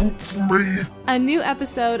some poop for me. A new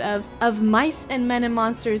episode of Mice and Men and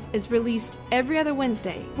Monsters is released every other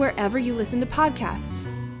Wednesday, wherever you listen to podcasts.